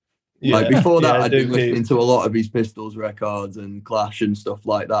like. Like before that, yeah, I'd been Dookie. listening to a lot of his Pistols records and Clash and stuff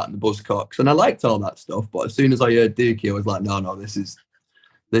like that, and the Buzzcocks, and I liked all that stuff. But as soon as I heard Dookie, I was like, no, this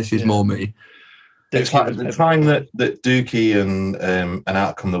is more me. It's Dookie like was the heavy. time that Dookie and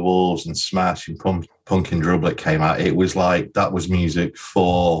Out Come the Wolves and Smash and Punk and Drublic came out, it was like that was music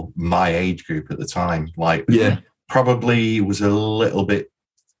for my age group at the time. Like, probably was a little bit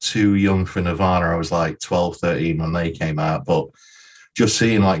too young for Nirvana. I was like 12, 13 when they came out, but just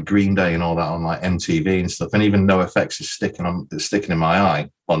seeing like Green Day and all that on like MTV and stuff, and even NoFX is sticking in my eye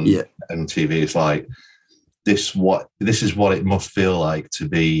on MTV. It's like this is what it must feel like to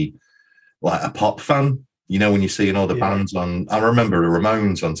be like a pop fan. You know, when you're seeing all the bands on, I remember the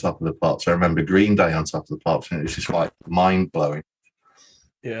Ramones on top of the pops. I remember Green Day on top of the pops, and it's just like mind blowing.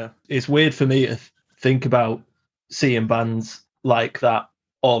 Yeah, it's weird for me to think about seeing bands like that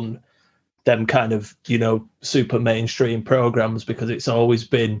on them kind of, you know, super mainstream programs, because it's always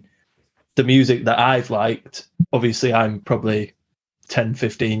been the music that I've liked. Obviously, I'm probably 10,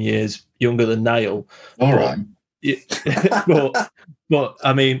 15 years younger than Niall. All right. But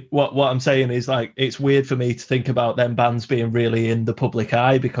I mean, what I'm saying is, like, it's weird for me to think about them bands being really in the public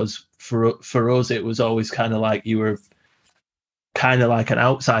eye, because for us, it was always kind of like you were kind of like an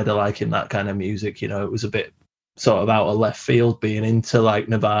outsider liking that kind of music. You know, it was a bit sort of out of left field being into like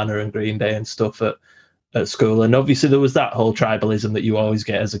Nirvana and Green Day and stuff at school. And obviously there was that whole tribalism that you always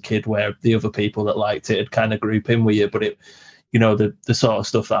get as a kid, where the other people that liked it would kind of group in with you. But it, you know, the sort of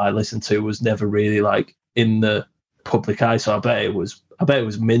stuff that I listened to was never really like in the public eye. So I bet it was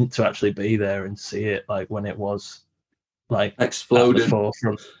mint to actually be there and see it, like when it was like Exploded. at the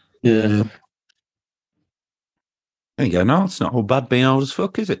forefront. Yeah. There you go. No, it's not all bad being old as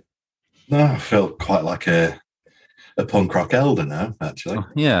fuck, is it? No, I felt quite like a punk rock elder now, actually.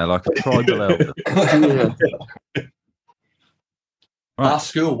 Yeah, like a tribal elder. Our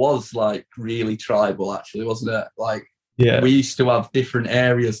school was like really tribal, actually, wasn't it? Like, Yeah. we used to have different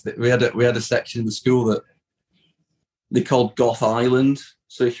areas. That we had a section in the school that they called Goth Island.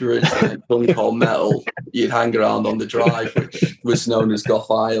 So if you were into like punk or metal, you'd hang around on the drive, which was known as Goth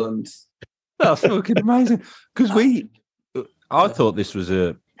Island. That's fucking amazing. Because I thought this was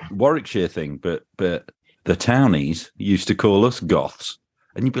a Warwickshire thing, but the townies used to call us goths.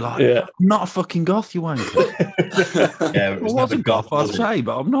 And you'd be like, Yeah. I'm not a fucking goth, you wanker. Yeah, I was a goth, I'd say,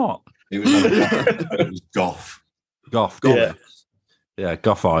 but I'm not. It was it was goth. Goth. Yeah. Yeah,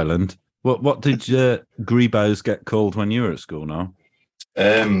 Goth Island. What did Grebos get called when you were at school now?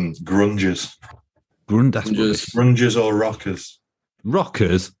 Grungers. Grungers or rockers.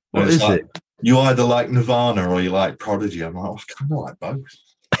 Rockers? What It's is like, it? You either like Nirvana or you like Prodigy. I'm like, I kind of like both.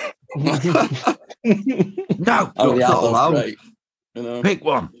 No, Oh, the that's not outlaws, allowed. great. You know? Pick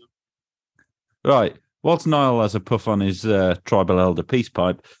one. Right. Whilst Niall has a puff on his tribal elder peace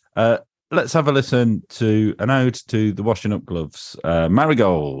pipe, let's have a listen to an ode to the washing up gloves.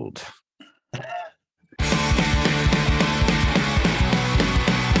 Marigold.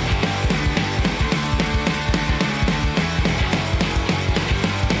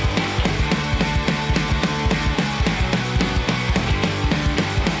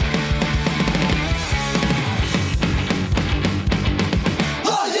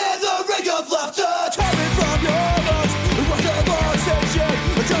 I hear the ring of laughter coming from your voice. It was a conversation,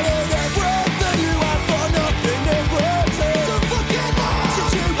 telling everything you had for nothing in return. So fucking lie.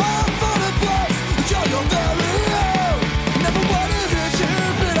 Since you have found a place, you're your very own. Never wanted you to,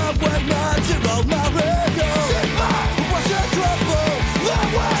 but I went mad to roll my radio. Sit back, what's your trouble? That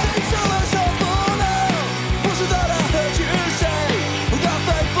way seems so simple now. Was it that I heard you say? That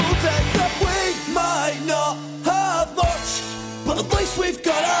fateful day that we might not have much, but at least we've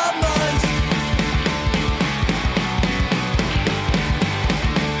got our minds.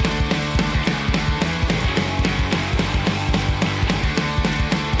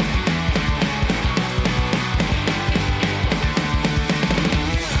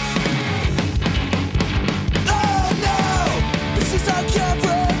 Oh no! This is our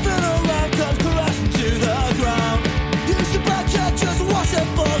camera, and a lamp comes crashing to the ground. Use the backhand, just watch it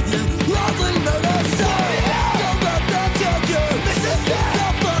for you. Hardly notice it. Don't let them tell you. This is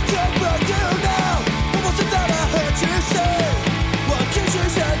not fucking for you now. What was it that I heard you say? What did you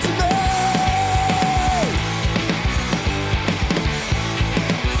say to me?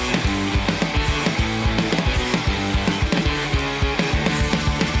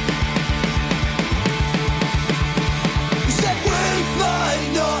 You said we might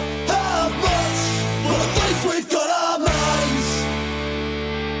not have much, but at least we've got our minds.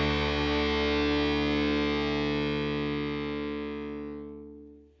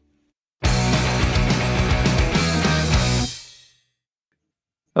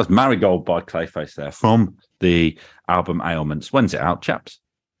 That's Marigold by Clayface there from the album Ailments. When's it out, chaps?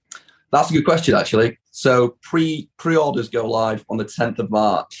 That's a good question, actually. So pre-orders go live on the 10th of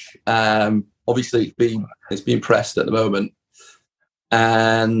March. Obviously, it's being pressed at the moment,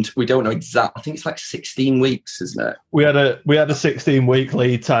 and we don't know exact. I think it's like 16 weeks, isn't it? We had a 16-week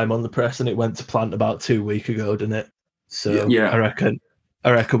lead time on the press, and it went to plant about 2 weeks ago, didn't it? So Yeah.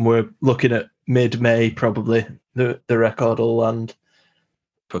 I reckon we're looking at mid-May probably. The record will land.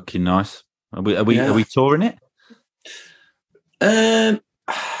 Fucking nice. Are we touring it?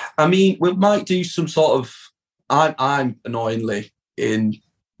 I mean, we might do some sort of. I'm annoyingly in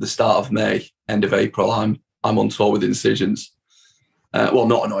the start of May, end of April. I'm on tour with Incisions. Well,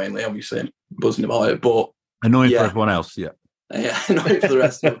 not annoyingly, obviously, I'm buzzing about it, but Annoying for everyone else, yeah. yeah, annoying for the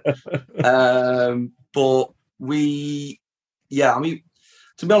rest of them. But I mean,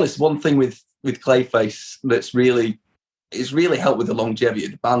 to be honest, one thing with Clayface that's really helped with the longevity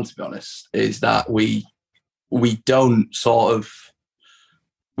of the band, to be honest, is that we don't sort of.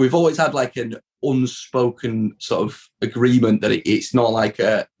 We've always had like an unspoken sort of agreement that it's not like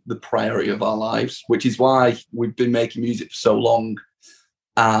the priority of our lives, which is why we've been making music for so long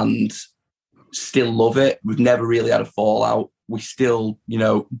and still love it. We've never really had a fallout. We still,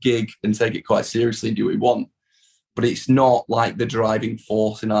 gig and take it quite seriously and do what we want. But it's not like the driving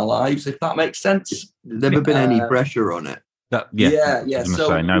force in our lives, if that makes sense. Never been any pressure on it. Yeah. I was gonna So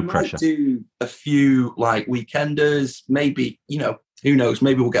say, no we pressure. might do a few like weekenders, maybe, who knows,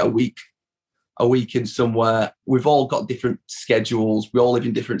 maybe we'll get a week in somewhere. We've all got different schedules. We all live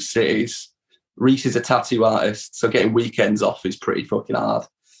in different cities. Reese is a tattoo artist, so getting weekends off is pretty fucking hard.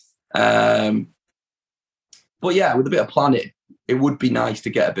 But yeah, with a bit of planning, it would be nice to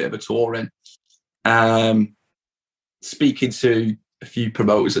get a bit of a tour in. Speaking to a few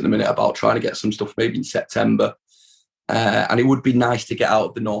promoters at the minute about trying to get some stuff maybe in September. And it would be nice to get out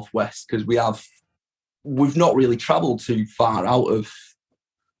of the Northwest because we've not really travelled too far out of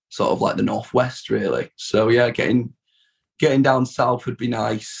sort of like the Northwest, really. So yeah, getting down south would be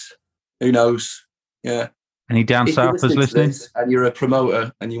nice. Who knows? Yeah. Any down If you're southers to listening? this and you're a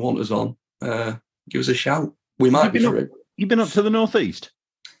promoter and you want us on, give us a shout. We might be through. You've been up to the northeast?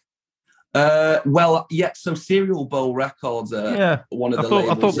 Well, yeah. So Serial Bowl Records are one of the I thought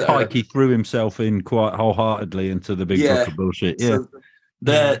labels. that are- Pikey threw himself in quite wholeheartedly into the big book of bullshit. Yeah. So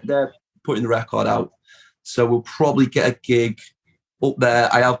they're putting the record out. So we'll probably get a gig up there.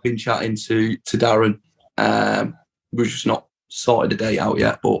 I have been chatting to Darren. We've just not sorted a date out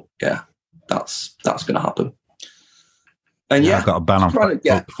yet, but yeah, that's going to happen. And yeah, I've got a ban on trying to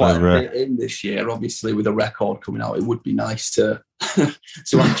get book quite for, a bit in this year. Obviously, with a record coming out, it would be nice to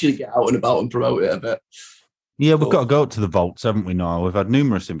to actually get out and about and promote it a bit. Yeah, we've got to go up to the vaults, haven't we, Niall? We've had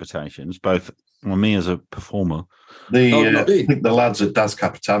numerous invitations, both me as a performer. I think the lads at Das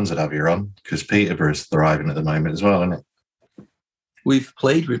Capitans would have you on, because Peterborough's thriving at the moment as well, isn't it? We've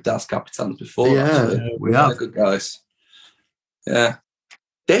played with Das Capitans before. Yeah, actually. we have. They're good guys. Yeah.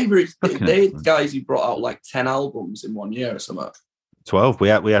 They're the guys who brought out like 10 albums in 1 year or something. 12. We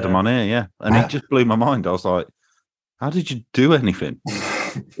had them on here, yeah. And it just blew my mind. I was like, how did you do anything?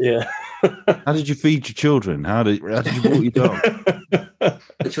 Yeah. How did you feed your children? How did you walk your dog?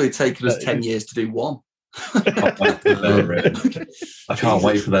 Actually taken us 10 years to do one. I can't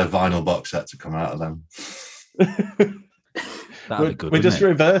wait for their vinyl box set to come out of them. We're just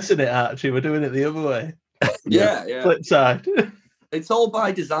reversing it, actually. We're doing it the other way. Yeah. Flip side. It's all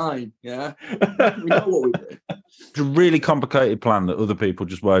by design, yeah. We know what we do. It's a really complicated plan that other people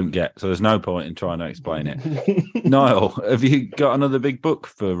just won't get, so there's no point in trying to explain it. Niall, have you got another big book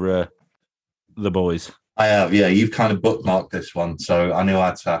for the boys? I have, yeah. You've kind of bookmarked this one, so I knew I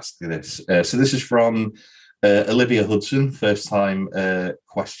had to ask you this. So this is from Olivia Hudson, first-time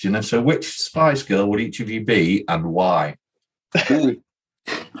questioner. So which Spice Girl would each of you be and why? Ooh.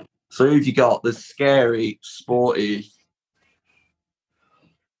 So who've you got? The scary, sporty...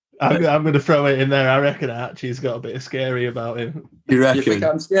 I'm going to throw it in there. I reckon Archie's got a bit of scary about him. You reckon? You think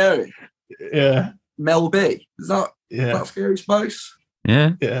I'm scary? Yeah. Mel B. Is that Scary Spice?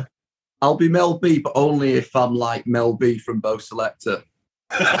 Yeah. Yeah. I'll be Mel B, but only if I'm like Mel B from Bo Selector.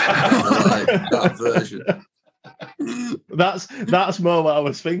 Like that version. That's more what I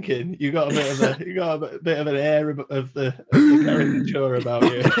was thinking. You got a bit of an air of the caricature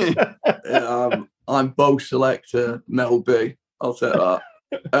about you. Yeah, I'm Bo Selector, Mel B. I'll take that.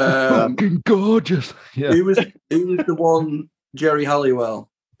 Fucking gorgeous. Yeah. Who was the one? Jerry Halliwell.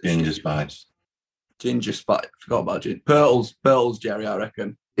 Ginger Spice. Ginger Spice. Forgot about Ginger. Pearl's Jerry, I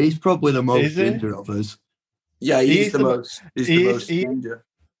reckon. He's probably the most Is he? ginger of us. Yeah, he's the most. He's the most ginger.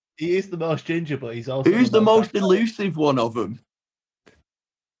 He is the most ginger, but he's also Who's the most elusive one of them?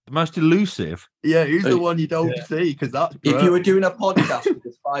 The most elusive? Yeah, who's the one you don't see? Because that's if you were doing a podcast with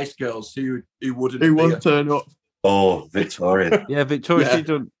the Spice Girls, who wouldn't turn up? Oh, Victoria. Yeah, Victoria.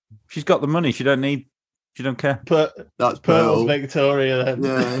 Yeah. She's got the money. She don't care. But that's Pearl Victoria then.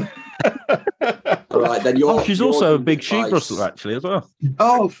 Yeah. All right, then she's also a big sheep rustler actually as well.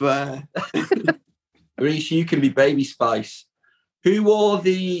 Oh, fair. Reece, you can be Baby Spice. Who wore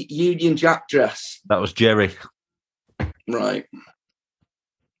the Union Jack dress? That was Jerry. Right.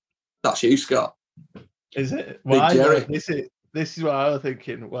 That's you, Scott. Is it? Big Why? Jerry. This is what I was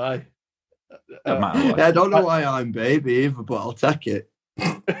thinking. Why? Yeah, I don't know why I'm Baby either, but I'll take it.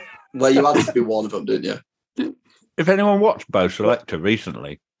 Well, you had to be one of them, didn't you? If anyone watched Bo Selector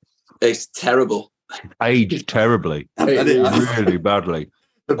recently, it's terrible. Aged terribly, really badly.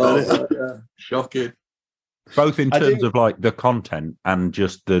 Yeah. Shocking. Both in terms of like the content and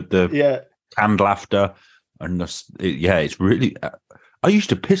just the canned laughter and it's really. I used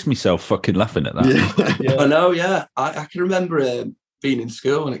to piss myself fucking laughing at that. Yeah. I know. Yeah, I can remember being in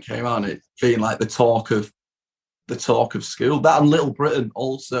school when it came on. It being like the talk of school. That and Little Britain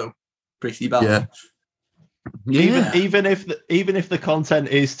also pretty bad. Yeah. Even if the content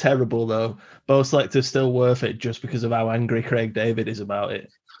is terrible, though, Bo Selector's still worth it just because of how angry Craig David is about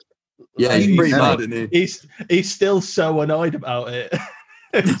it. Yeah, he's pretty mad, isn't he? He's still so annoyed about it.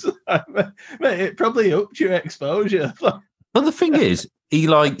 It's like, mate, it probably upped your exposure. Well, the thing is, he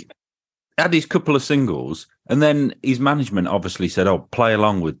had his couple of singles, and then his management obviously said, "Oh, play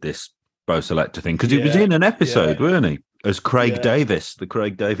along with this Bo Selector thing," because he was in an episode, weren't he? As Craig Davis, the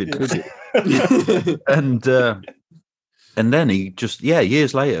Craig David tribute. And then he just,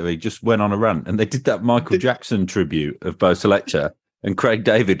 years later, he just went on a rant, and they did that Michael Jackson tribute of Bo Selector, and Craig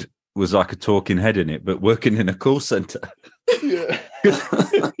David was like a talking head in it, but working in a call centre.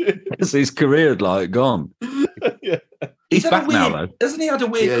 Because his career had gone. He's back now, though. Hasn't he had a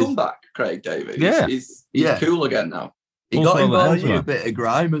weird comeback, Craig David? Yeah. He's cool again now. He got involved with a bit of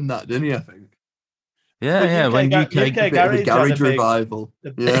grime and that, didn't he, I think? Yeah, when UK Garage revival.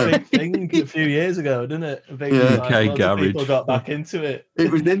 A big thing a few years ago, didn't it? UK Garage. People got back into it.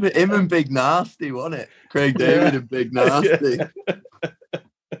 It was him and Big Nasty, wasn't it? Craig David and Big Nasty.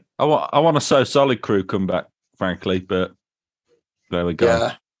 I want a So Solid crew come back, frankly, but there we go.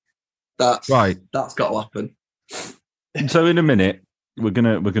 Yeah, that's got to happen. So in a minute, we're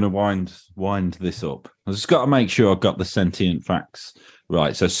gonna wind this up. I've just got to make sure I've got the sentient facts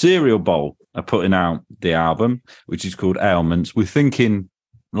right. So Cereal Bowl are putting out the album, which is called Ailments. We're thinking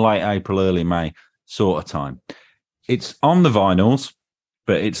late April, early May sort of time. It's on the vinyls,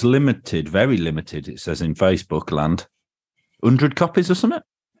 but it's limited, very limited. It says in Facebook land. 100 copies or something?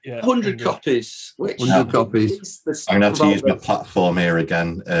 Yeah, 100 copies. Which 100 copies. is the I'm going to have to about use my the- platform here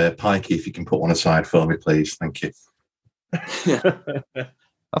again. Pikey, if you can put one aside for me, please. Thank you.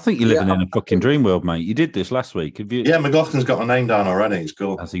 I think you're living in a fucking dream world, mate. You did this last week. Have you? Yeah, McLaughlin's got my name down already. It's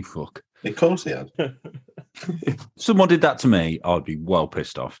cool. Has he fuck? Of course he has. Someone did that to me, I'd be well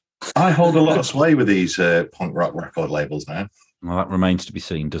pissed off. I hold a lot of sway with these punk rock record labels now. Well, that remains to be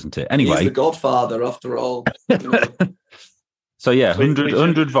seen, doesn't it? He's Anyway, the Godfather, after all. so yeah, We 100, should-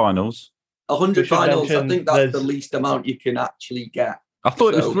 100 vinyls. 100 We should vinyls. I mention think that's the there's- least amount you can actually get. I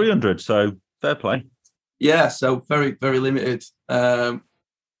thought it So- was 300, so fair play. Yeah, so very, very limited.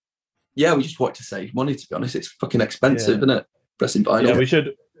 Yeah, we just want to save money, to be honest. It's fucking expensive, Yeah. isn't it? Pressing vinyl. Yeah,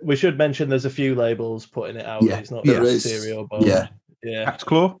 we should mention there's a few labels putting it out. Yeah, It's not there just is. Stereo Bone. Yeah. Yeah. Cat's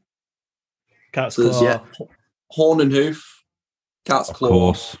Claw, Cat's So there's, Claw. yeah, Horn and Hoof, Cat's of Claw,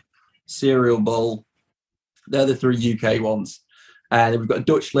 course. Cereal Bowl. They're the 3 UK ones. And we've got a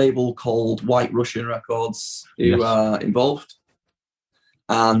Dutch label called White Russian Records who Yes. are involved.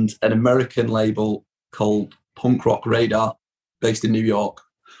 And an American label called Punk Rock Radar, based in New York.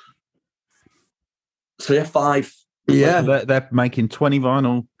 So yeah, 5. Yeah. They're making 20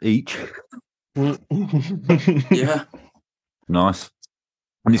 vinyl each. Yeah. Nice.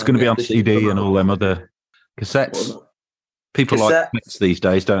 And it's going to be Yeah, on this is CD and phenomenal. all them other cassettes. Well, People like Cassettes. cassettes these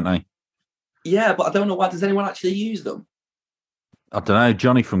days, don't they? yeah, but I don't know why. Does anyone actually use them? I don't know.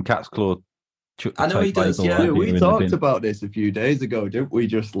 Johnny from Cat's Claw. chucked the I know he tape does, label yeah. idea Yeah, we in the talked bin. about this a few days ago, didn't we?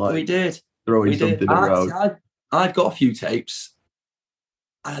 Just like We did. throwing We did. something around. I've got a few tapes.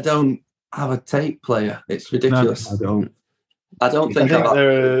 And I don't have a tape player. It's ridiculous. I don't. I don't I think think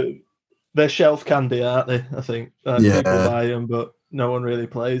I've they're shelf candy, aren't they? I think Yeah. people buy them, but no one really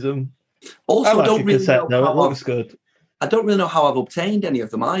plays them. also I like don't a really cassette know though. It how looks I've, good. I don't really know how I've obtained any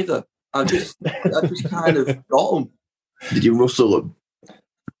of them either. I just kind of got them. Did you rustle them?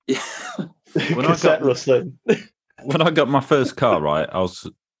 Yeah. When I Cassette got- rustling. When I got my first car, right, I was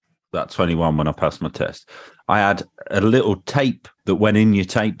about 21 when I passed my test. I had a little tape that went in your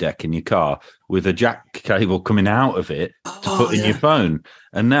tape deck in your car with a jack cable coming out of it to put in your phone.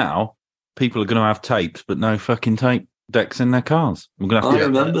 And now people are going to have tapes, but no fucking tape decks in their cars. I'm going to have I to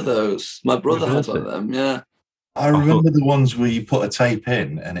remember those. My brother had one of them, yeah. I remember the ones where you put a tape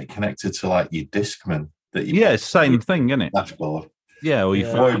in and it connected to like your Discman that you Yeah, it's the same thing, isn't it? dashboard. Yeah, or you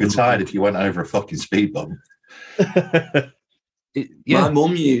Yeah. Boy, you'd be tired if you went over a fucking speed bump. yeah. My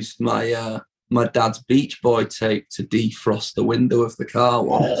mum used my dad's Beach Boy tape to defrost the window of the car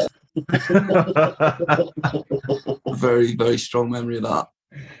once. Very, very strong memory of that.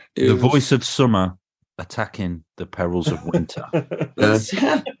 It The was- voice of summer attacking the perils of winter.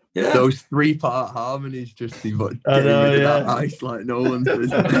 yeah, yeah. Those 3-part harmonies just I getting know, rid of that yeah. ice like no one's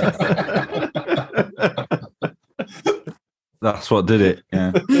business. That's what did it.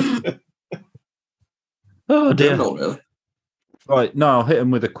 Yeah. Oh dear. Not really. Right, no, I'll hit him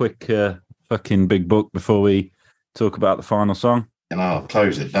with a quick fucking big book before we talk about the final song. And I'll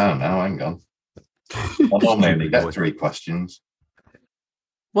close it down now. Hang on. I normally only get 3 questions.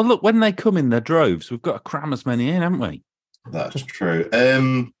 Well, look, when they come in their droves, we've got to cram as many in, haven't we? That's true.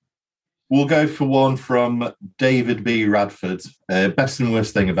 We'll go for one from David B. Radford. Best and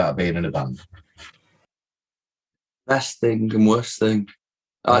worst thing about being in a band. Best thing and worst thing.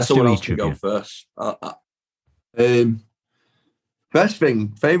 Let's Someone do else each can of go you. first. Best thing,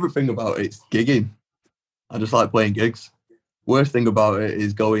 favorite thing about it's gigging. I just like playing gigs. Worst thing about it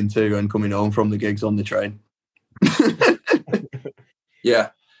is going to and coming home from the gigs on the train. Yeah.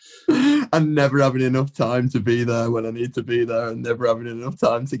 And never having enough time to be there when I need to be there, and never having enough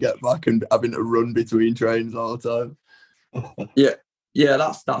time to get back, and having to run between trains all the time. Yeah,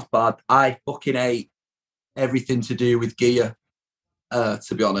 that's bad. I fucking hate everything to do with gear,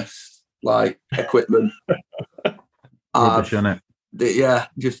 to be honest. Like equipment. Rubbish, isn't it? Yeah,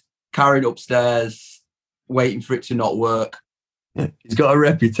 just carried upstairs, waiting for it to not work. He's got a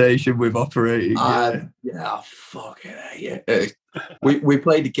reputation with operating. Yeah, fucking hate it. We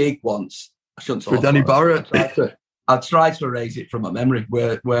played a gig once. I shouldn't For talk Danny about it. Barrett. I tried to erase it from my memory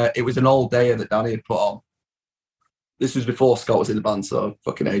where it was an all dayer that Danny had put on. This was before Scott was in the band, so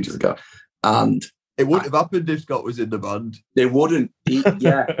fucking ages ago. And It wouldn't have happened if Scott was in the band. they wouldn't.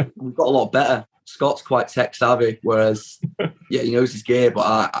 Yeah, we've got a lot better. Scott's quite tech savvy, whereas yeah, he knows his gear, but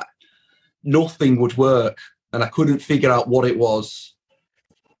I nothing would work, and I couldn't figure out what it was.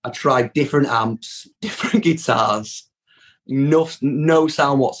 I tried different amps, different guitars, no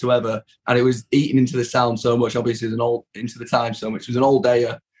sound whatsoever, and it was eating into the sound so much. Obviously, it was into the time so much. It was an all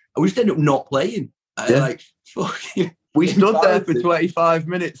dayer. We just ended up not playing. Yeah. Like fucking. We stood there for embarrassing. 25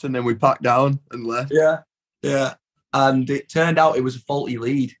 minutes and then we packed down and left. Yeah. and it turned out it was a faulty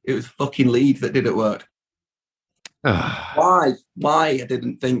lead. It was a fucking lead that didn't work. Why I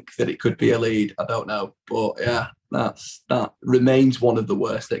didn't think that it could be a lead, I don't know. But yeah, that remains one of the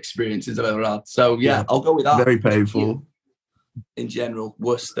worst experiences I've ever had. So yeah, I'll go with that. Very painful. In general,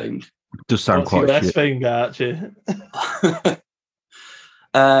 worst thing. Does sound What's your quite best shit. thing, Archie?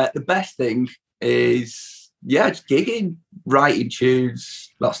 The best thing is, just gigging, writing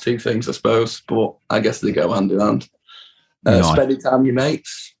tunes. That's two things, I suppose, but I guess they go hand in hand. Nice. Spending time with your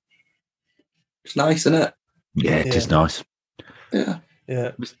mates. It's nice, isn't it? Yeah, it is nice. Yeah.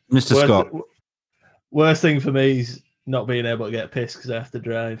 Yeah. Mr. Scott. Worst thing for me is not being able to get pissed because I have to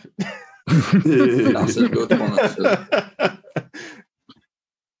drive. That's a good one, actually.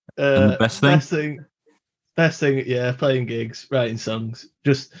 And the best thing? Best thing, yeah, playing gigs, writing songs.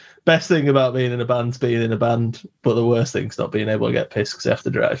 Just best thing about being in a band's being in a band, but the worst thing's not being able to get pissed because I have to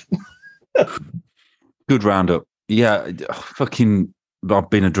drive. Good roundup. Yeah, fucking. I've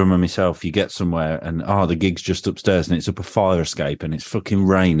been a drummer myself. You get somewhere and the gig's just upstairs and it's up a fire escape and it's fucking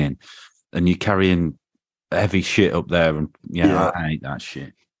raining and you're carrying heavy shit up there and I hate that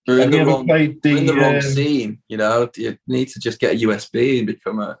shit. We're in Have you the ever wrong, played we're in the the, wrong scene, you know. You need to just get a USB and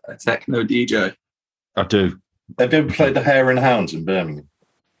become a techno DJ. I do. Have you ever played the Hare and Hounds in Birmingham?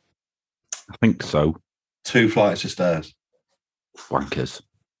 I think so. 2 flights of stairs. Wankers.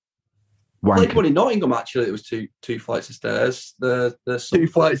 I played one in Nottingham, actually. It was two flights of stairs. The 2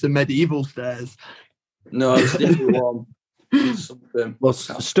 flights of medieval stairs. No, it's a different one. It's something. Well,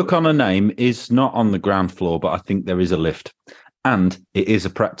 Stuck on a Name is not on the ground floor, but I think there is a lift. And it is a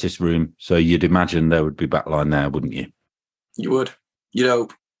practice room, so you'd imagine there would be backline there, wouldn't you? You would. You know.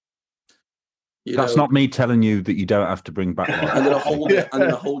 That's not me telling you that you don't have to bring backline. I'm going to hold it. I'm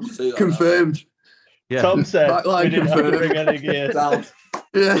going to hold you to that. Confirmed. Yeah. Tom said Backline we didn't have to confirmed. bring any gear. Down.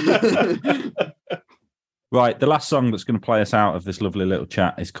 Yeah. Right, the last song that's going to play us out of this lovely little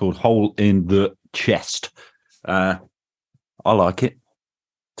chat is called Hole in the Chest. I like it.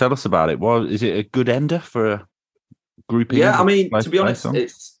 Tell us about it. Well, is it a good ender for a grouping? Yeah, I mean, to be honest,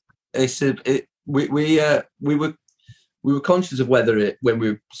 we were conscious of whether it, when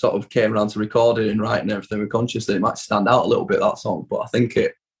we sort of came around to recording and writing and everything, we were conscious that it might stand out a little bit, that song. But I think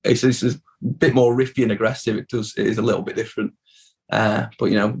it's a bit more riffy and aggressive. It is a little bit different. But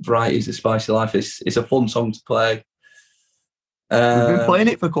you know, Variety is a Spicy Life. It's a fun song to play. We've been playing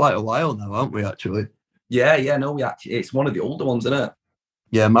it for quite a while now, haven't we? Actually. Yeah. No, it's one of the older ones, isn't it?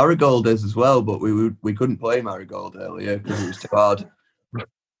 Yeah, Marigold is as well, but we couldn't play Marigold earlier because it was too hard.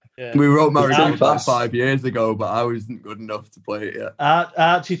 Yeah. We wrote Marigold too like fast. 5 years ago, but I wasn't good enough to play it yet.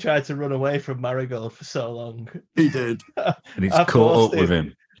 Archie tried to run away from Marigold for so long. He did. And it's I caught forced up with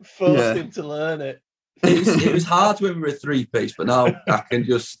him. Forced him to learn it. It was hard when we were a 3-piece, but now I can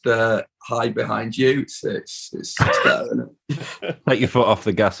just hide behind you. It's better, isn't it? Take your foot off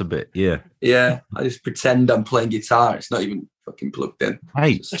the gas a bit, yeah. Yeah, I just pretend I'm playing guitar. It's not even fucking plugged in.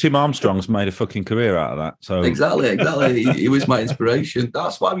 Hey, Tim Armstrong's made a fucking career out of that. So Exactly. He was my inspiration.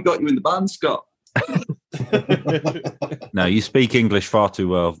 That's why we got you in the band, Scott. No, you speak English far too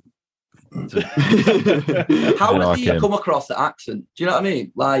well. How I like did you him. come across the accent? Do you know what I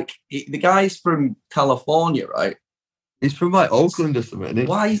mean? Like, the guy's from California, right? He's from like Oakland or something. Isn't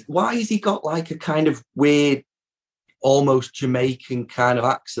he? Why has he got like a kind of weird, almost Jamaican kind of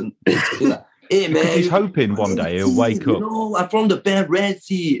accent? Hey, man, Because he's hoping one day he'll wake up. No, I'm from the Bear Red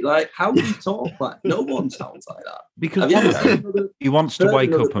Sea. Like, how do you talk like? No one sounds like that. Because Have you one ever day seen another- he wants to heard wake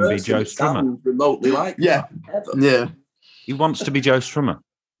another up and be person Joe that Strummer. sounds remotely like Yeah. that, ever? Yeah, He wants to be Joe Strummer.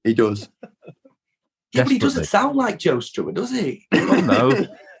 he does. Yeah, but he Desperately. doesn't sound like Joe Strummer, does he? Oh, no.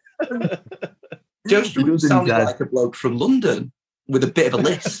 Joe Strummer doesn't, sounded Dad. like a bloke from London with a bit of a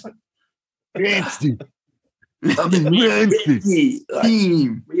lisp. Fancy. Like,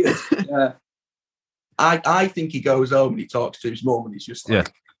 Team. weird. Yeah. I think he goes home and he talks to his mum and he's just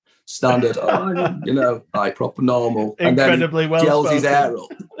like standard, like proper normal. And then Incredibly well he gels his spoken. hair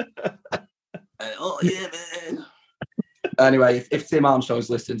up. And, oh yeah, man. Anyway, if Tim Armstrong's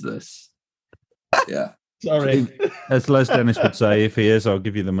listening to this, yeah. Sorry. As Les Dennis would say, if he is, I'll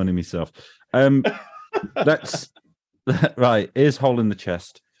give you the money myself. That's right. Here's Hole in the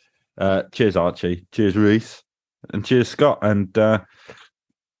Chest. Cheers, Archie. Cheers, Reese. And cheers, Scott. And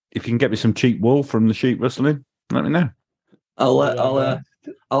if you can get me some cheap wool from the sheep rustling, let me know. I'll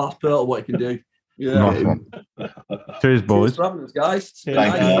ask Pearl what he can do. Yeah. Nice one. Cheers, boys. Cheers for having us, guys. Cheers,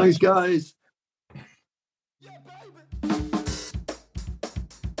 Nice. guys. Thanks, guys.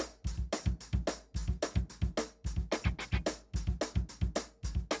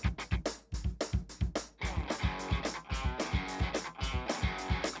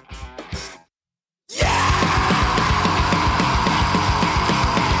 Yeah!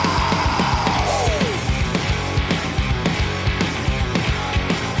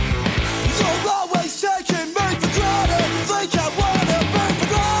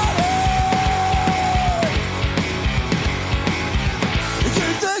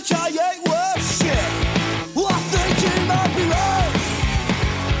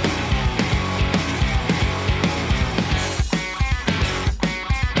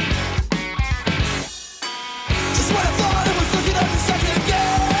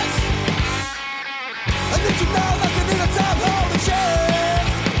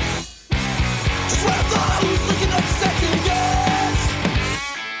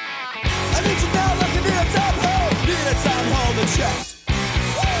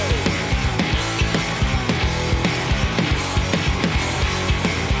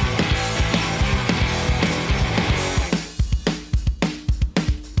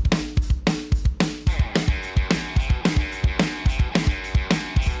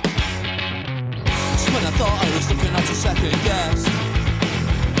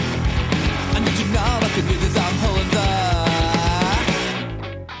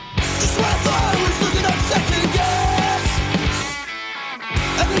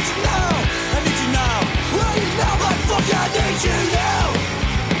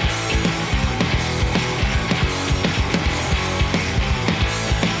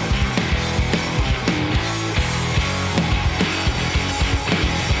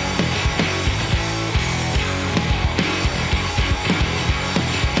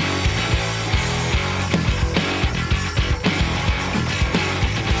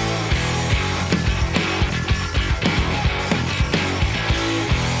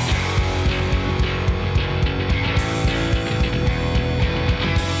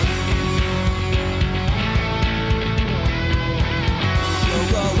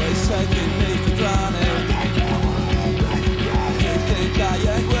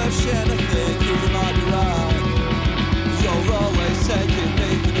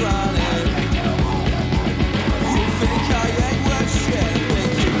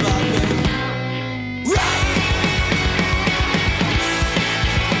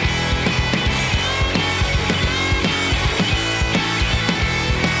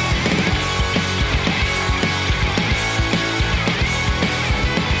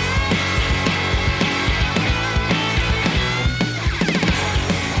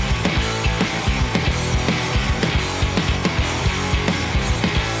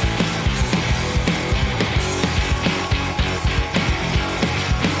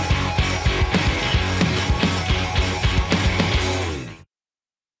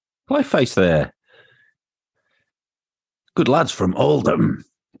 Play face there. Good lads from Oldham.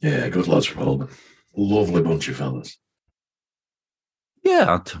 Yeah, good lads from Oldham. Lovely bunch of fellas.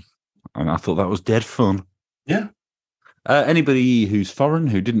 Yeah, I thought that was dead fun. Yeah. Anybody who's foreign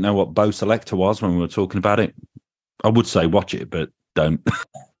who didn't know what Bo Selector was when we were talking about it, I would say watch it, but don't.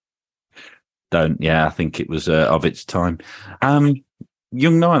 Don't. Yeah, I think it was of its time.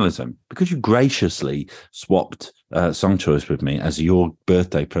 Young Nihilism, because you graciously swapped song choice with me as your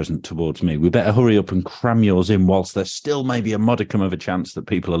birthday present towards me, we better hurry up and cram yours in whilst there's still maybe a modicum of a chance that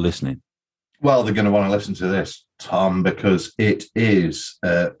people are listening. Well, they're going to want to listen to this, Tom, because it is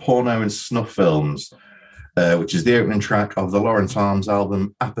Porno and Snuff Films, which is the opening track of the Lawrence Arms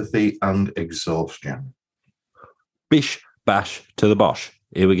album Apathy and Exhaustion. Bish, bash to the bosh.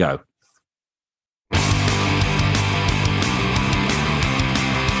 Here we go.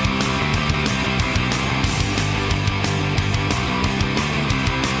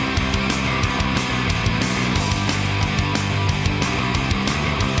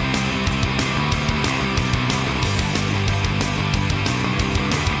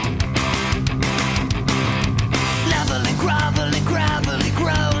 Leveling, groveling, gravelly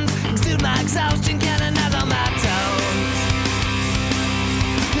groans. Exude my exhaustion, can another my tones.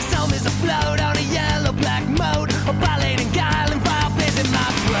 This home is afloat on a yellow black mode. Violating guile and vile pains in my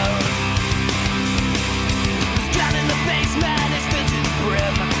throat. It's drowned in the basement, it's filled to the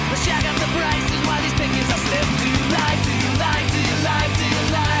brim. The shack up the prices while these pickings are slim. Do you like, do you like, do you like, do you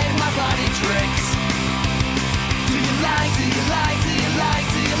like my body tricks? Do you like, do you like, do you like,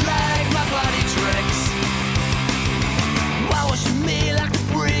 do you like my body tricks? Why wash me like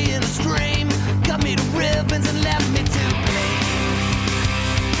debris in a stream? Cut me to ribbons and left me to bleed.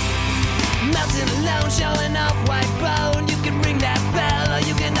 Melting alone, showing off white bone. You can ring that bell or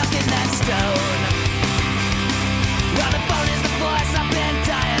you can knock in that stone. Well, the phone is the voice I've been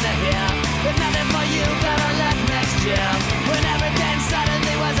dying to hear. If nothing for you, better left next year. When everything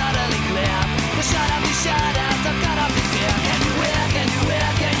suddenly was utterly clear. The shut up, you shut up, the cut off the fear. Can you wear, can you wear,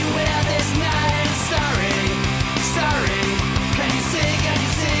 can you wear this night? Sorry, sorry. Can you see, can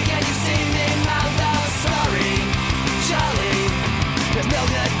you see, can you see me mouth out? Sorry, Charlie. There's no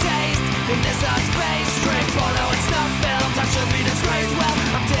good taste in this art space. Straight porno and snuff films, I should be disgraced. Well,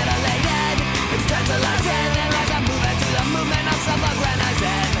 I'm titillated. It's tantalizing, and as I'm moving to the movement of some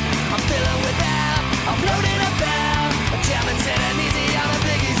aggrandizing, I'm filling with air, I'm floating up there. A jamming sitting easy on a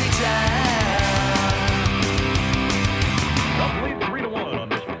big easy chair. Roughly 3-1 on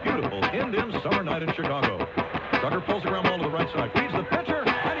this beautiful Indian summer night in Chicago. Tucker pulls the ground ball to the right side, feeds the pitcher,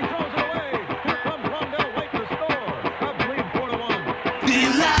 and he throws it away. Here comes Rondell Lake to score. Cubs lead 4-1. Do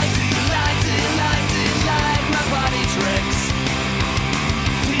you like, do you like, do you like, do you like my body tricks?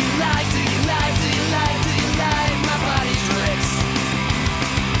 Do you like, do you like, do you like, do you like my body tricks?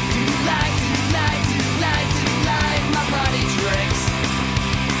 Do you like, do you like, do you like, do you like my body tricks?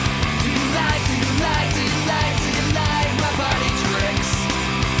 Do you like, do you like, do you like, do you like my body tricks?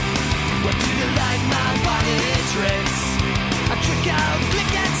 What do you like my body tricks? I trick out,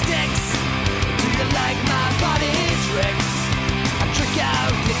 flick and sticks. Do you like my body tricks? I trick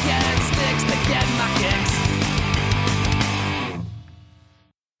out, flick and sticks to get my kicks.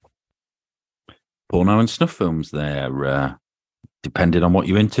 Porno and snuff films there, depending on what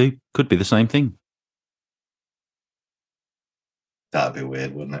you're into, could be the same thing. That'd be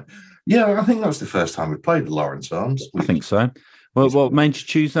weird, wouldn't it? Yeah, I think that was the first time we played the Lawrence Arms. I think so. Well, what made you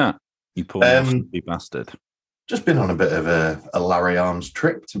choose that? You poor nasty bastard. Just been on a bit of a Larry Arms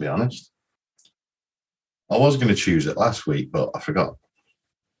trip, to be honest. I was going to choose it last week, but I forgot.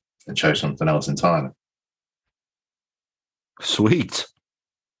 I chose something else entirely. Sweet.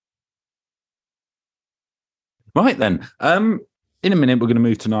 Right then. In a minute, we're going to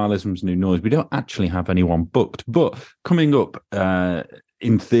move to Nihilism's New Noise. We don't actually have anyone booked, but coming up,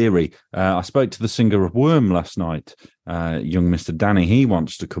 in theory, I spoke to the singer of Worm last night, young Mr. Danny. He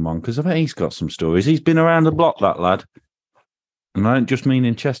wants to come on because I bet he's got some stories. He's been around the block, that lad. And I don't just mean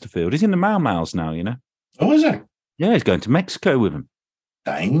in Chesterfield. He's in the Mau Mau's now, you know. Oh, is he? Yeah, he's going to Mexico with him.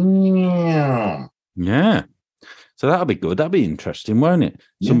 Damn. Yeah. So that'll be good. That'll be interesting, won't it?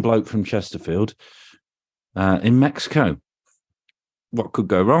 Some bloke from Chesterfield in Mexico. What could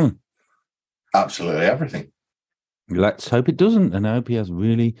go wrong? Absolutely everything. Let's hope it doesn't, and I hope he has a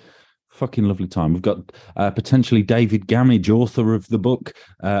really fucking lovely time. We've got potentially David Gamage, author of the book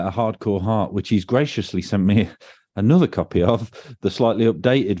A Hardcore Heart, which he's graciously sent me another copy of, the slightly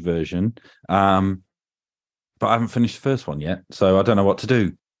updated version. But I haven't finished the first one yet, so I don't know what to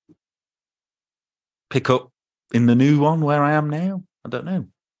do. Pick up in the new one where I am now? I don't know.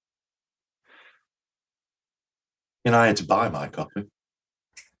 You know, I had to buy my copy.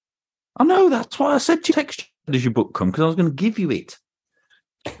 I know, that's why I said to text you as your book come, because I was going to give you it.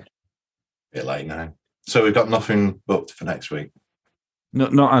 Bit late now. So we've got nothing booked for next week.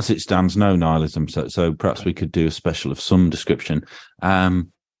 Not as it stands, no nihilism. So perhaps we could do a special of some description.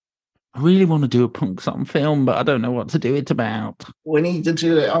 I really want to do a punk something film, but I don't know what to do it about. We need to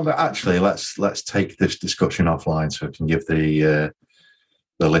do it. Actually, let's take this discussion offline so we can give the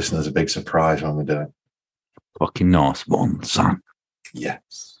listeners a big surprise when we do it. Fucking nice one, son.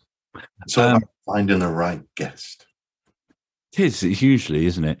 Yes. So finding the right guest. It's usually,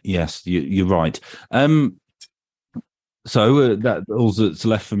 isn't it? Yes, you're right. So that all that's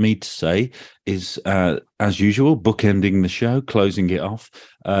left for me to say is, as usual, bookending the show, closing it off.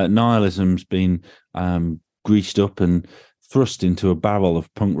 Nihilism's been greased up and thrust into a barrel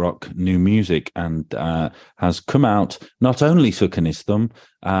of punk rock new music, and has come out not only sucking his thumb,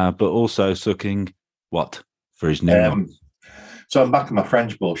 but also sucking what for his new one. So I'm back in my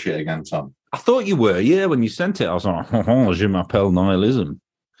French bullshit again, Tom. I thought you were, yeah. When you sent it, I was like, je m'appelle Nihilism.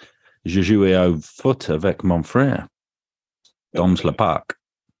 Je jouais au foot avec mon frère. Dans le parc.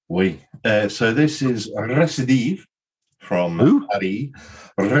 Oui. So this is Recidive from Paris.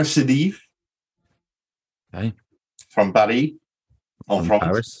 Recidive. Okay. From Paris. From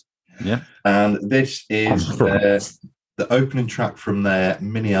Paris. Yeah. And this is the opening track from their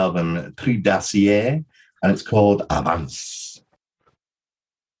mini album Tri d'Acier, and it's called Avance.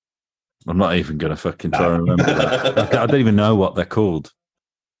 I'm not even going to fucking try to remember that. I don't even know what they're called.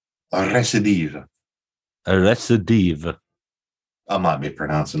 Recidive. Recidive. I might be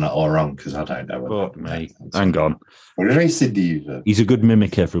pronouncing that all wrong because I don't know. Fuck me. Hang on. Recidive. He's a good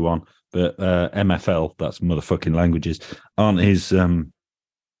mimic, everyone. But MFL, that's motherfucking languages, aren't his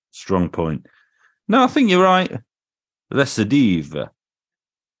strong point. No, I think you're right. Recidive.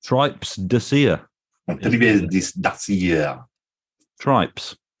 Tripes d'Acier.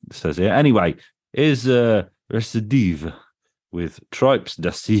 Tripes, it says here. Anyway, is Recidive with Tripes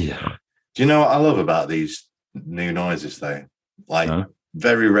d'Acier. Do you know what I love about these new noises, though? Like,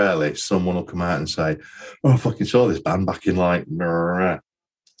 very rarely someone will come out and say, oh, I fucking saw this band back in, like...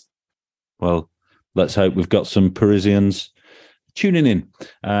 Well, let's hope we've got some Parisians tuning in.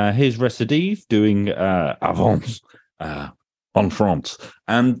 Here's Recidive doing Avance en France.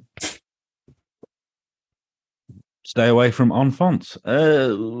 And stay away from enfants.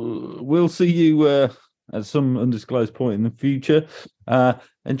 We'll see you at some undisclosed point in the future.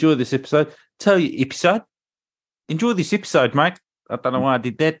 Enjoy this episode. Enjoy this episode, mate. I don't know why I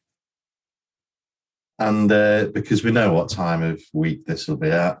did that. And because we know what time of week this will be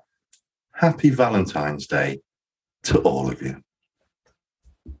at, happy Valentine's Day to all of you.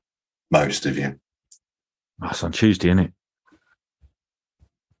 Most of you. That's on Tuesday, isn't it?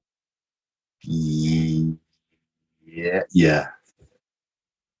 Yeah.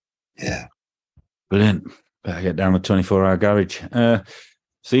 Brilliant. Better get down the 24-hour garage.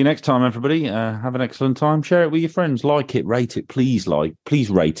 See you next time, everybody. Have an excellent time. Share it with your friends. Like it, rate it. Please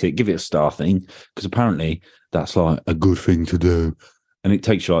rate it. Give it a star thing, because apparently that's like a good thing to do. And it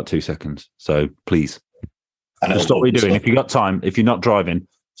takes you like 2 seconds. So please. Stop what you're doing. If you've got time, if you're not driving,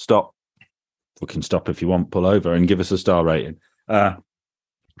 stop. Fucking stop if you want. Pull over and give us a star rating.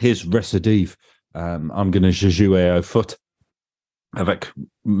 Here's Recidive. I'm going to jouer au foot avec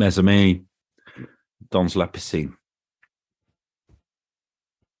mes amis dans la piscine.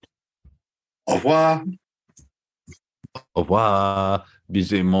 Au revoir. Au revoir.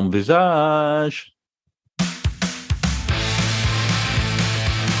 Bisous mon visage.